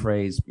heard that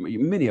phrase.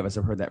 Many of us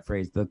have heard that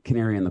phrase, the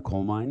canary in the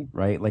coal mine,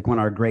 right? Like when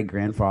our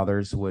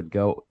great-grandfathers would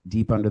go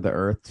deep under the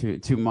earth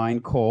to mine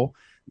coal,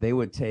 they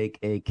would take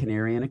a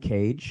canary in a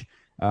cage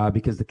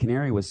because the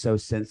canary was so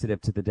sensitive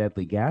to the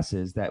deadly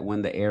gases that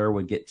when the air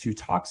would get too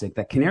toxic,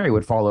 that canary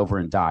would fall over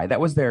and die.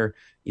 That was their,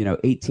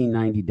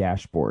 1890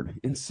 dashboard.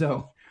 And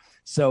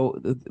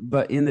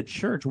but in the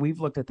church,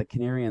 we've looked at the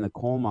canary in the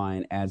coal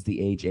mine as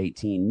the age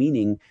 18,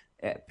 meaning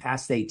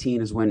past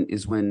 18 is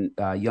when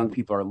young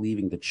people are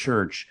leaving the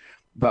church.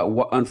 But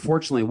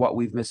unfortunately, what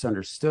we've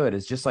misunderstood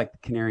is just like the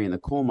canary in the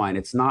coal mine.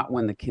 It's not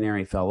when the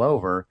canary fell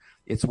over.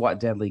 It's what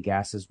deadly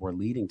gases were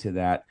leading to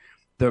that.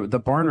 The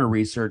Barna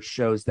research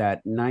shows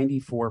that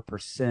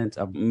 94%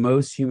 of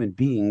most human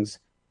beings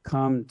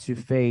come to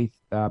faith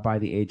by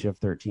the age of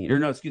 13. Or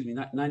no, excuse me,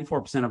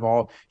 94% of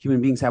all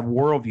human beings have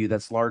worldview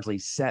that's largely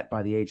set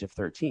by the age of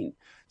 13.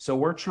 So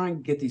we're trying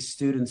to get these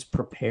students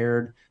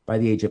prepared by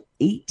the age of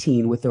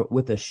 18 with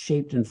a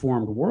shaped,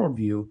 informed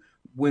worldview,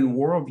 when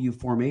worldview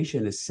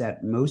formation is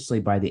set mostly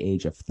by the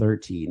age of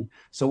 13.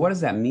 So what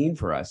does that mean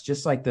for us?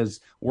 Just like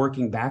those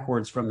working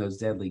backwards from those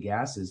deadly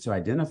gases to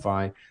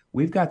identify,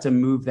 we've got to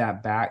move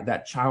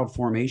that child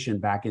formation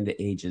back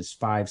into ages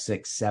 5,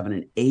 6, 7,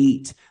 and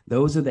 8.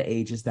 Those are the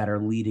ages that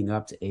are leading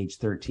up to age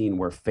 13,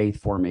 where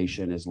faith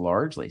formation is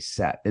largely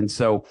set. And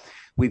so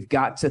we've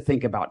got to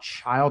think about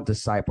child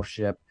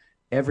discipleship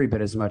every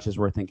bit as much as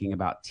we're thinking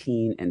about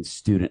teen and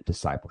student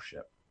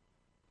discipleship.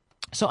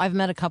 So I've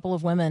met a couple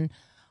of women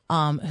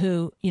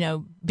who,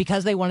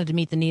 because they wanted to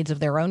meet the needs of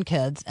their own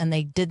kids and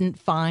they didn't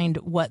find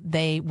what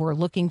they were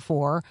looking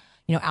for,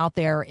 out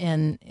there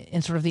in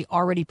sort of the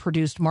already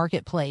produced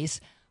marketplace.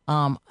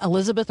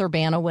 Elizabeth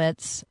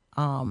Urbanowitz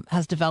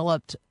has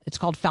developed, it's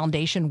called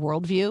Foundation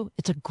Worldview.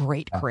 It's a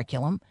great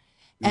curriculum.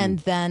 And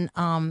then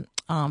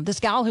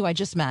this gal who I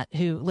just met,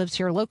 who lives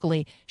here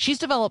locally, she's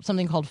developed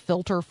something called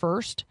Filter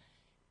First.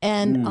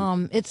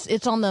 And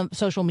it's on the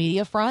social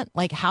media front.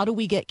 Like, how do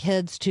we get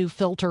kids to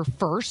filter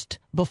first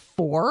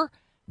before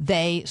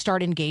they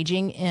start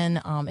engaging in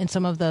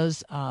some of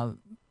those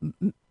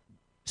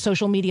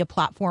social media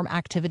platform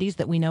activities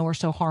that we know are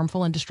so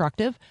harmful and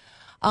destructive?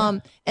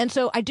 And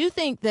so I do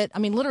think that,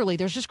 literally,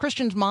 there's just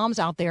Christian moms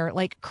out there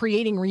like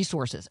creating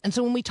resources. And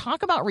so when we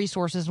talk about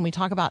resources and we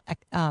talk about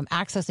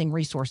accessing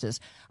resources,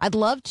 I'd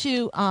love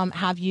to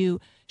have you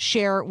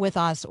share with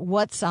us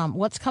what's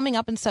coming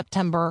up in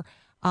September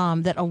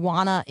that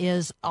Awana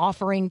is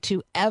offering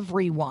to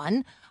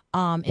everyone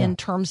in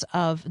terms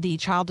of the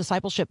Child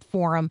Discipleship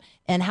Forum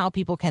and how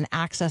people can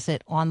access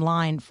it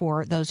online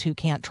for those who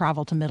can't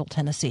travel to Middle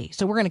Tennessee.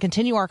 So we're going to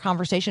continue our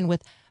conversation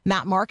with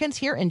Matt Markins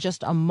here in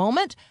just a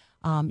moment.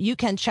 You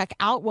can check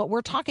out what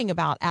we're talking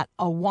about at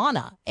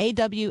Awana,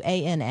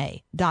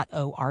 AWANA.org.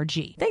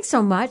 Thanks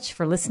so much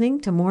for listening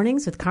to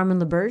Mornings with Carmen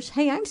LaBerge.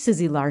 Hey, I'm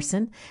Susie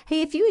Larson.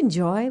 Hey, if you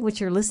enjoy what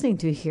you're listening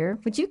to here,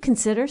 would you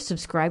consider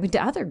subscribing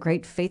to other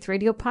great Faith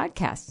Radio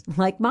podcasts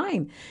like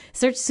mine?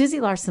 Search Susie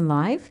Larson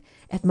Live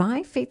at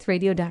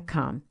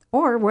myfaithradio.com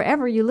or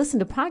wherever you listen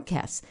to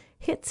podcasts.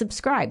 Hit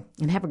subscribe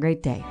and have a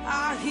great day.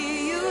 I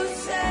hear you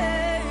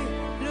say,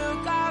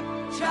 look up,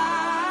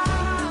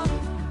 child.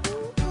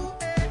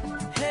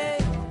 Hey,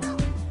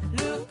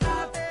 look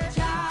up,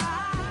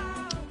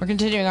 child. We're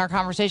continuing our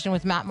conversation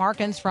with Matt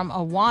Markins from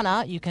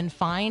Awana. You can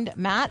find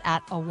Matt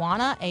at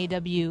Awana,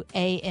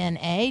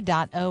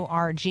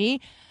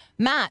 AWANA.org.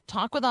 Matt,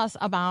 talk with us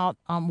about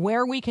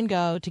where we can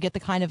go to get the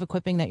kind of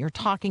equipping that you're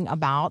talking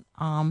about.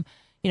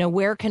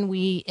 Where can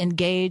we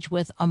engage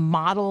with a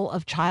model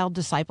of child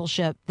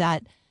discipleship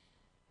that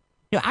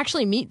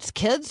actually meets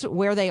kids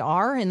where they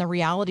are in the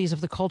realities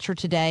of the culture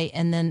today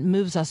and then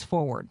moves us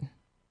forward?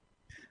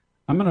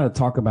 I'm going to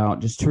talk about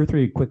just 2 or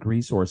 3 quick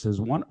resources.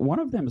 One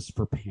of them is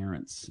for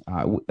parents.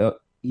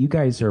 You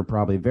guys are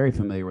probably very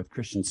familiar with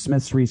Christian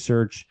Smith's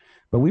research,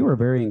 but we were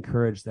very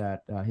encouraged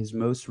that his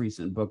most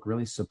recent book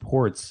really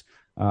supports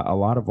a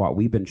lot of what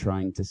we've been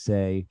trying to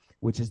say,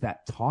 which is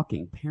that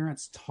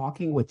parents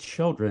talking with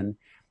children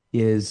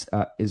is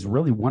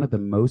really one of the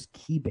most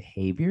key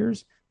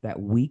behaviors that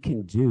we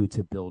can do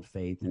to build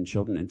faith in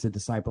children and to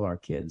disciple our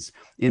kids.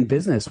 In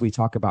business, we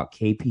talk about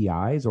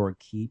KPIs, or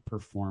key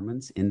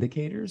performance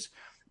indicators,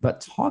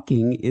 but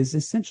talking is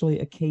essentially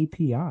a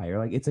KPI, or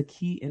like it's a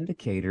key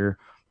indicator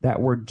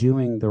that we're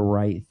doing the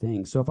right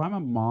thing. So if I'm a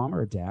mom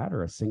or a dad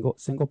or a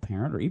single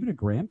parent or even a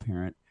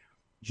grandparent,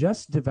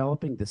 just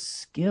developing the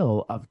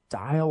skill of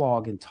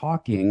dialogue and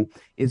talking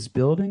is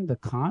building the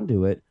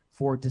conduit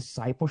for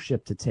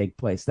discipleship to take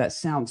place. That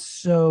sounds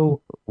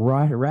so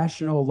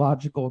rational,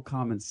 logical,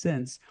 common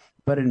sense,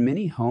 but in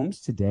many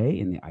homes today,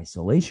 in the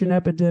isolation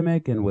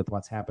epidemic and with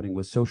what's happening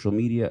with social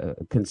media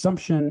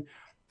consumption,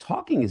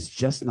 talking is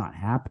just not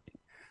happening.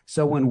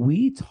 So when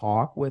we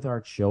talk with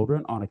our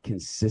children on a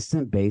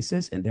consistent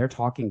basis and they're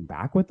talking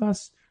back with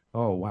us,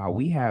 oh wow,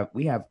 we have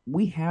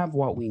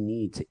what we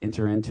need to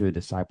enter into a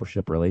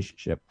discipleship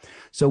relationship.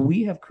 So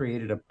we have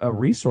created a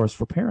resource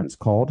for parents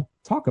called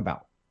Talk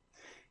About.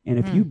 And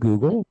if you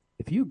Google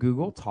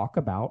Talk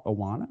About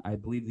Awana, I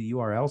believe the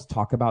URL is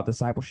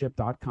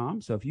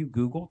talkaboutdiscipleship.com. So if you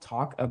Google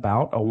Talk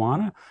About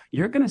Awana,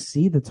 you're going to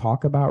see the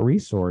Talk About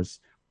resource.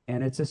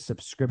 And it's a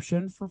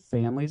subscription for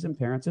families and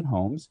parents and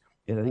homes.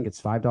 I think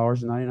it's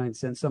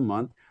 $5.99 a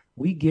month.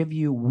 We give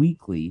you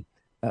weekly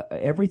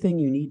everything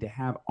you need to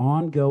have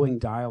ongoing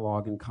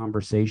dialogue and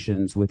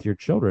conversations with your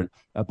children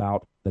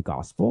about the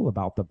gospel,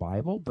 about the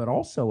Bible, but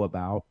also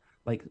about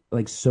like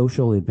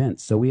social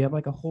events. So we have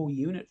like a whole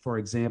unit, for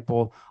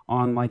example,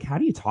 on like how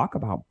do you talk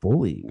about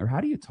bullying, or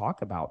how do you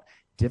talk about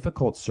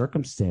difficult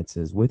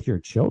circumstances with your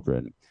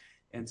children.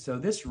 And so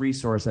this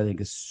resource, I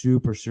think, is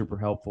super, super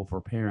helpful for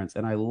parents.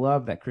 And I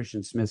love that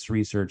Christian Smith's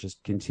research is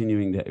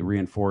continuing to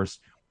reinforce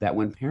that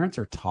when parents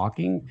are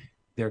talking,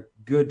 their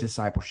good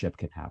discipleship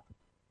can happen.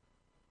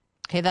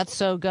 Okay, that's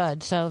so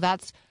good. So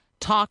that's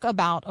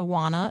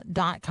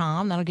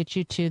talkaboutawana.com. That'll get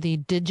you to the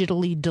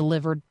digitally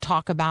delivered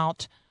Talk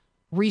About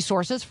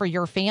resources for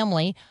your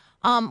family.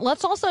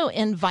 Let's also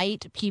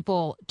invite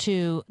people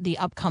to the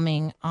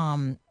upcoming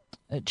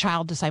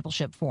Child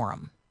Discipleship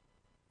Forum.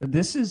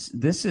 This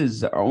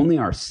is only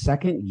our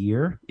second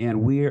year,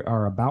 and we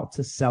are about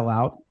to sell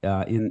out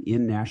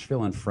in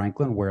Nashville and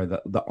Franklin, where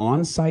the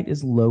on-site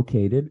is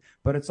located,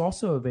 but it's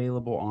also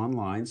available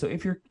online. So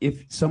if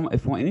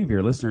any of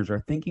your listeners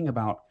are thinking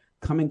about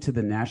coming to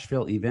the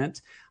Nashville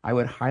event, I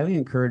would highly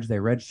encourage they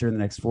register in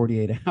the next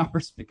 48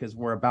 hours because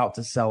we're about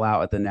to sell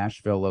out at the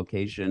Nashville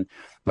location.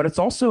 But it's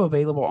also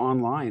available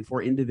online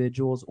for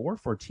individuals or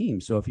for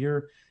teams. So if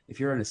you're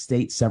in a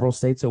state several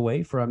states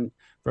away from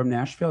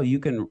Nashville, you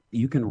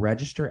can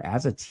register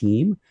as a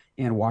team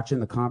and watch in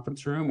the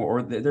conference room,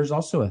 or there's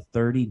also a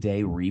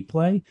 30-day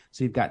replay.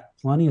 So you've got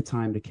plenty of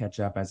time to catch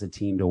up as a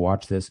team to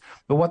watch this.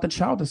 But what the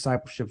Child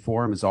Discipleship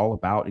Forum is all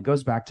about, it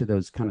goes back to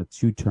those kind of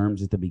two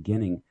terms at the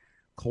beginning: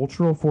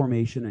 cultural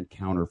formation and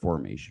counter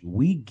formation.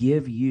 We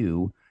give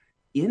you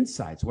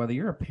insights, whether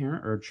you're a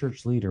parent or a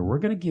church leader. We're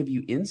going to give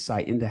you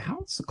insight into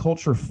how is the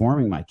culture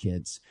forming my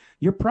kids.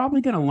 You're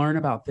probably going to learn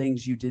about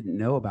things you didn't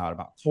know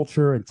about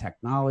culture and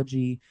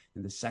technology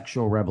and the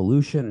sexual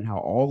revolution and how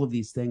all of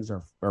these things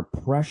are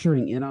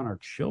pressuring in on our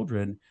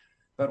children.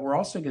 But we're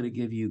also going to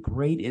give you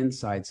great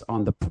insights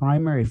on the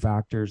primary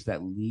factors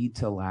that lead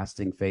to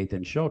lasting faith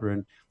in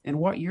children and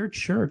what your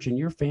church and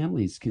your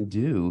families can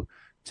do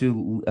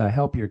to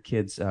help your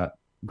kids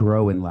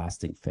grow in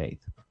lasting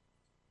faith.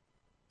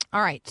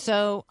 All right.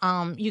 So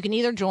you can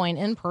either join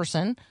in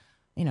person,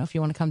 if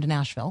you want to come to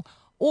Nashville,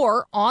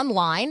 or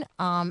online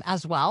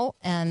as well.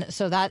 And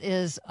so that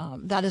is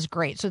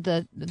great. So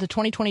the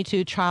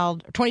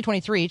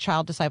 2023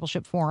 Child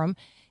Discipleship Forum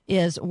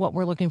is what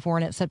we're looking for,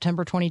 and it's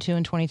September 22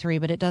 and 23,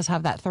 but it does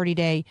have that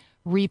 30-day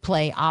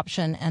replay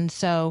option. And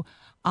so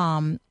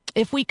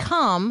if we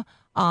come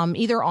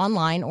either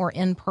online or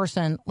in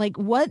person, like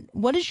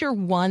what is your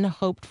one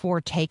hoped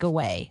for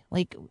takeaway?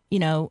 Like,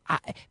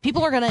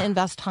 people are going to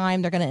invest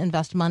time, they're going to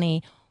invest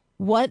money.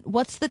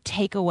 What's the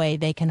takeaway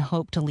they can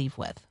hope to leave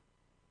with?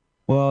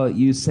 Well,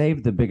 you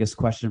saved the biggest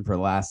question for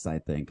last, I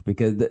think,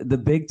 because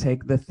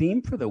the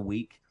theme for the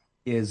week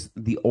is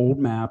the old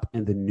map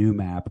and the new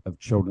map of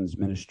children's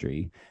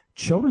ministry.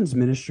 Children's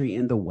ministry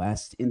in the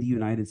West, in the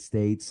United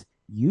States,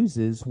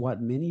 uses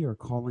what many are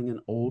calling an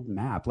old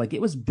map. Like,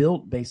 it was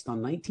built based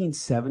on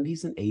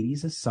 1970s and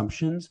 80s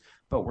assumptions,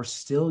 but we're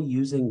still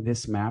using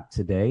this map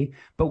today.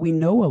 But we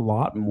know a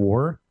lot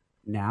more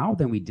now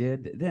than we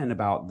did then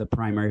about the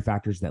primary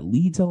factors that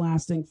lead to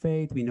lasting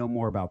faith. We know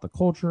more about the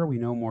culture. We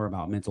know more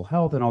about mental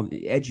health and all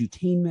the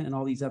edutainment and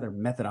all these other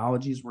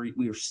methodologies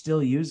we are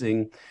still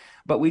using,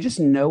 but we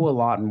just know a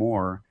lot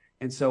more.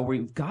 And so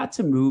we've got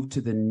to move to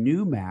the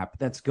new map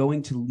that's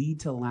going to lead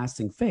to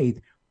lasting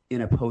faith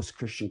in a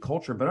post-Christian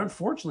culture. But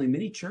unfortunately,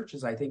 many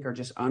churches, I think, are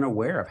just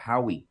unaware of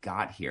how we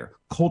got here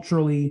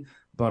culturally,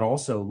 but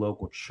also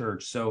local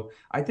church. So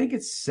I think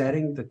it's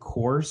setting the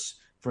course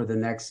for the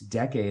next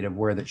decade of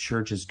where the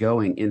church is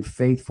going in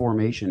faith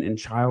formation, in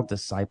child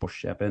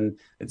discipleship. And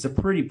it's a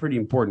pretty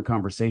important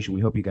conversation. We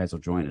hope you guys will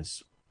join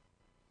us.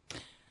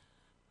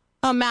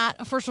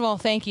 Matt, first of all,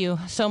 thank you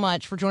so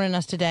much for joining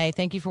us today.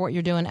 Thank you for what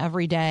you're doing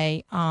every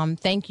day.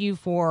 Thank you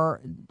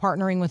for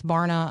partnering with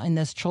Barna in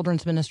this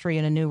children's ministry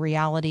in a new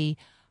reality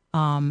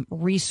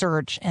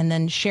research and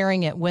then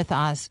sharing it with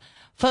us.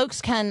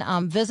 Folks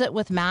can visit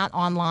with Matt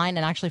online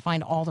and actually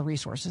find all the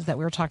resources that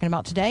we were talking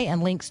about today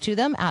and links to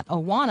them at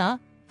Awana,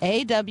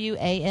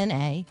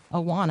 AWANA,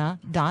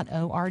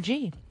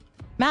 awana.org.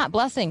 Matt,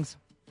 blessings.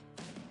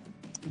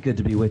 Good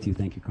to be with you.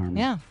 Thank you, Carmen.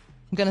 Yeah,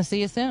 I'm going to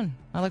see you soon.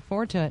 I look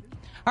forward to it.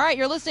 All right,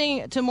 you're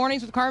listening to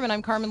Mornings with Carmen.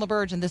 I'm Carmen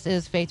LaBerge, and this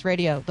is Faith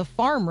Radio. The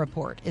Farm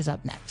Report is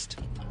up next.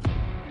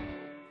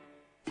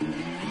 I'm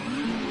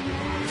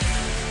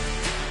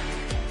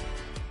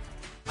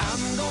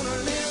gonna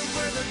live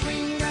where the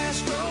green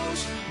grass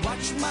grows,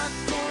 watch my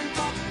corn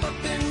pop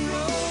up in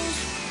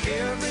rows,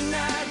 every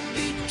night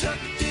be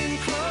tucked in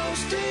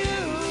close to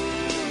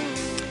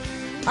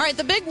you. All right,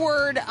 the big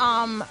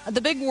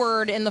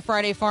word in the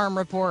Friday Farm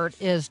Report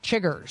is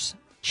chiggers.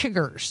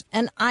 Chiggers.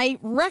 And I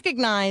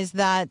recognize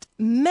that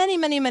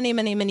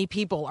many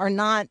people are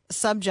not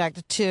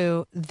subject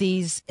to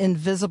these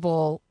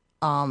invisible,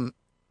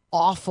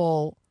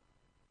 awful,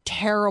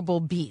 terrible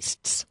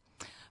beasts.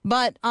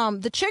 But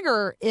the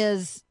chigger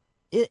is,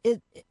 they're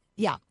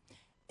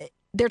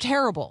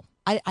terrible.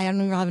 I don't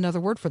even have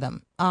another word for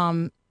them.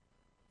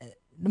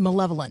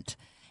 Malevolent.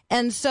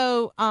 And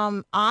so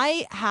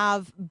I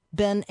have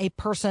been a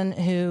person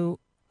who,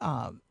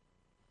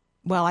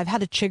 I've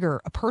had a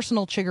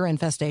personal chigger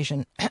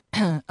infestation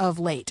of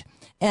late.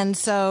 And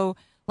so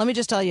let me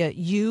just tell you,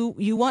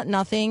 you want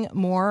nothing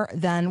more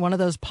than one of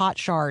those pot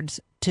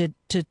shards to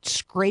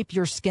scrape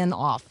your skin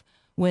off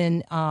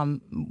when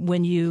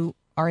you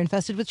are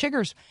infested with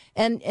chiggers.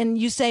 And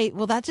you say,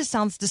 well, that just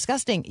sounds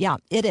disgusting. Yeah,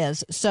 it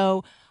is.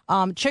 So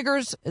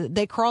chiggers,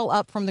 they crawl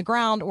up from the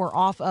ground or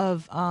off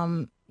of,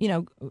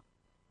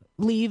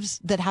 leaves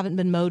that haven't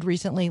been mowed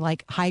recently,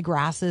 like high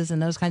grasses and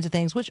those kinds of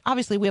things, which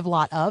obviously we have a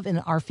lot of in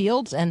our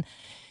fields and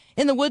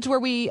in the woods where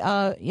we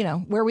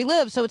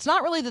live. So it's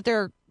not really that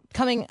they're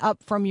coming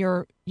up from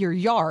your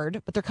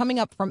yard, but they're coming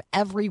up from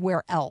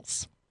everywhere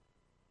else.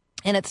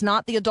 And it's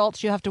not the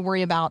adults you have to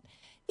worry about.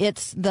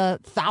 It's the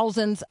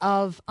thousands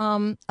of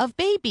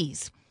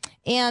babies.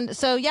 And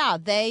so,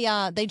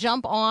 they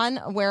jump on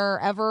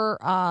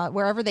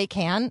wherever they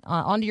can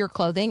onto your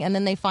clothing, and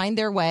then they find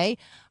their way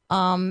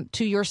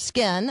to your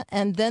skin,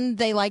 and then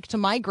they like to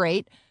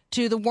migrate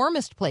to the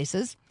warmest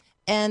places,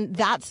 and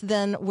that's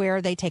then where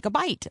they take a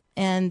bite,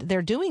 and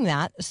they're doing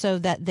that so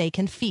that they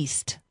can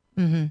feast.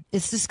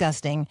 It's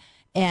disgusting,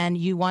 and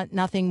you want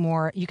nothing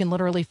more. You can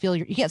literally feel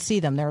you can't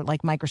see them; they're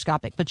like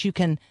microscopic, but you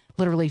can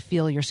literally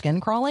feel your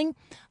skin crawling,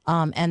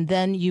 and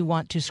then you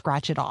want to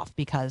scratch it off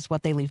because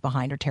what they leave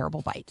behind are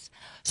terrible bites.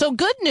 So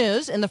good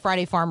news in the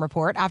Friday Farm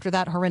Report after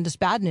that horrendous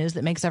bad news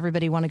that makes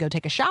everybody want to go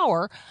take a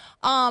shower.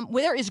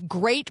 There is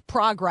great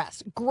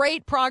progress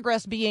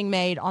being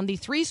made on the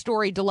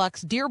 3-story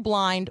deluxe deer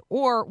blind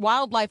or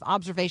wildlife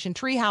observation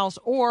treehouse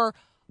or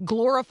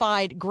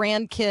glorified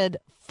grandkid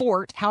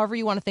fort, however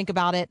you want to think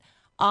about it.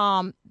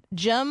 My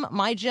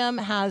Jim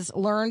has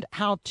learned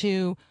how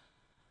to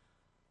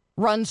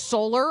run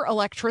solar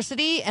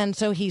electricity, and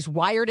so he's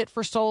wired it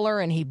for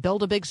solar, and he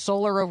built a big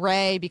solar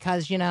array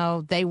because,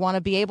 they want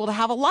to be able to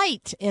have a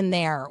light in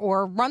there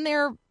or run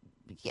their,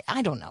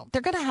 I don't know.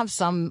 They're going to have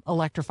some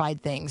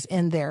electrified things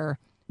in their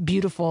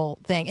beautiful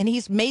thing. And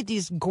he's made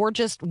these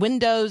gorgeous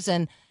windows,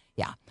 and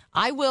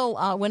I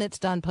will, when it's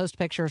done, post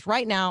pictures.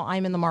 Right now,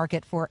 I'm in the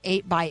market for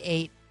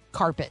 8x8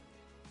 carpet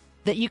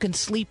that you can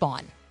sleep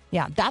on.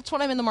 Yeah, that's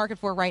what I'm in the market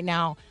for right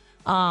now.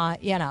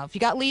 If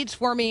you got leads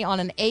for me on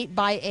an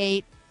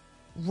 8x8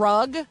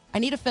 rug, I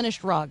need a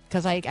finished rug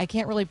because I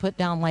can't really put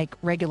down like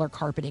regular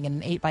carpeting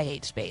in an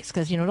 8x8 space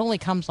because, it only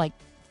comes like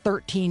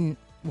 13.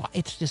 Well,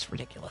 it's just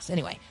ridiculous.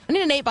 Anyway, I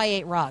need an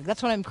 8x8 rug.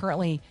 That's what I'm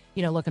currently,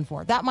 looking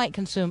for. That might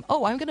consume.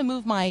 Oh, I'm going to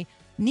move my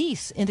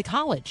niece into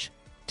college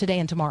today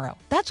and tomorrow.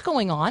 That's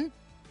going on.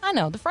 I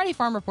know. The Friday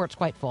Farm Report's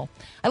quite full.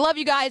 I love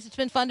you guys. It's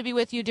been fun to be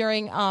with you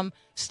during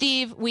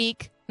Steve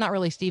Week. Not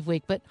really Steve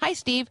Week, but hi,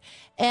 Steve.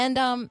 And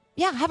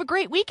have a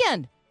great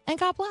weekend. And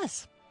God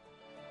bless.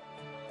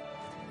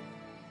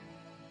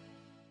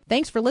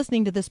 Thanks for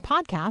listening to this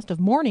podcast of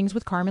Mornings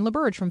with Carmen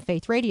LaBerge from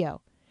Faith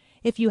Radio.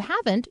 If you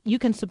haven't, you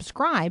can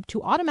subscribe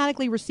to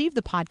automatically receive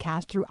the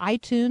podcast through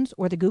iTunes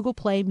or the Google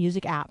Play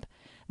Music app.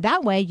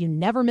 That way, you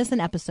never miss an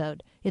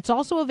episode. It's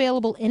also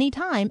available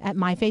anytime at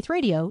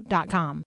myfaithradio.com.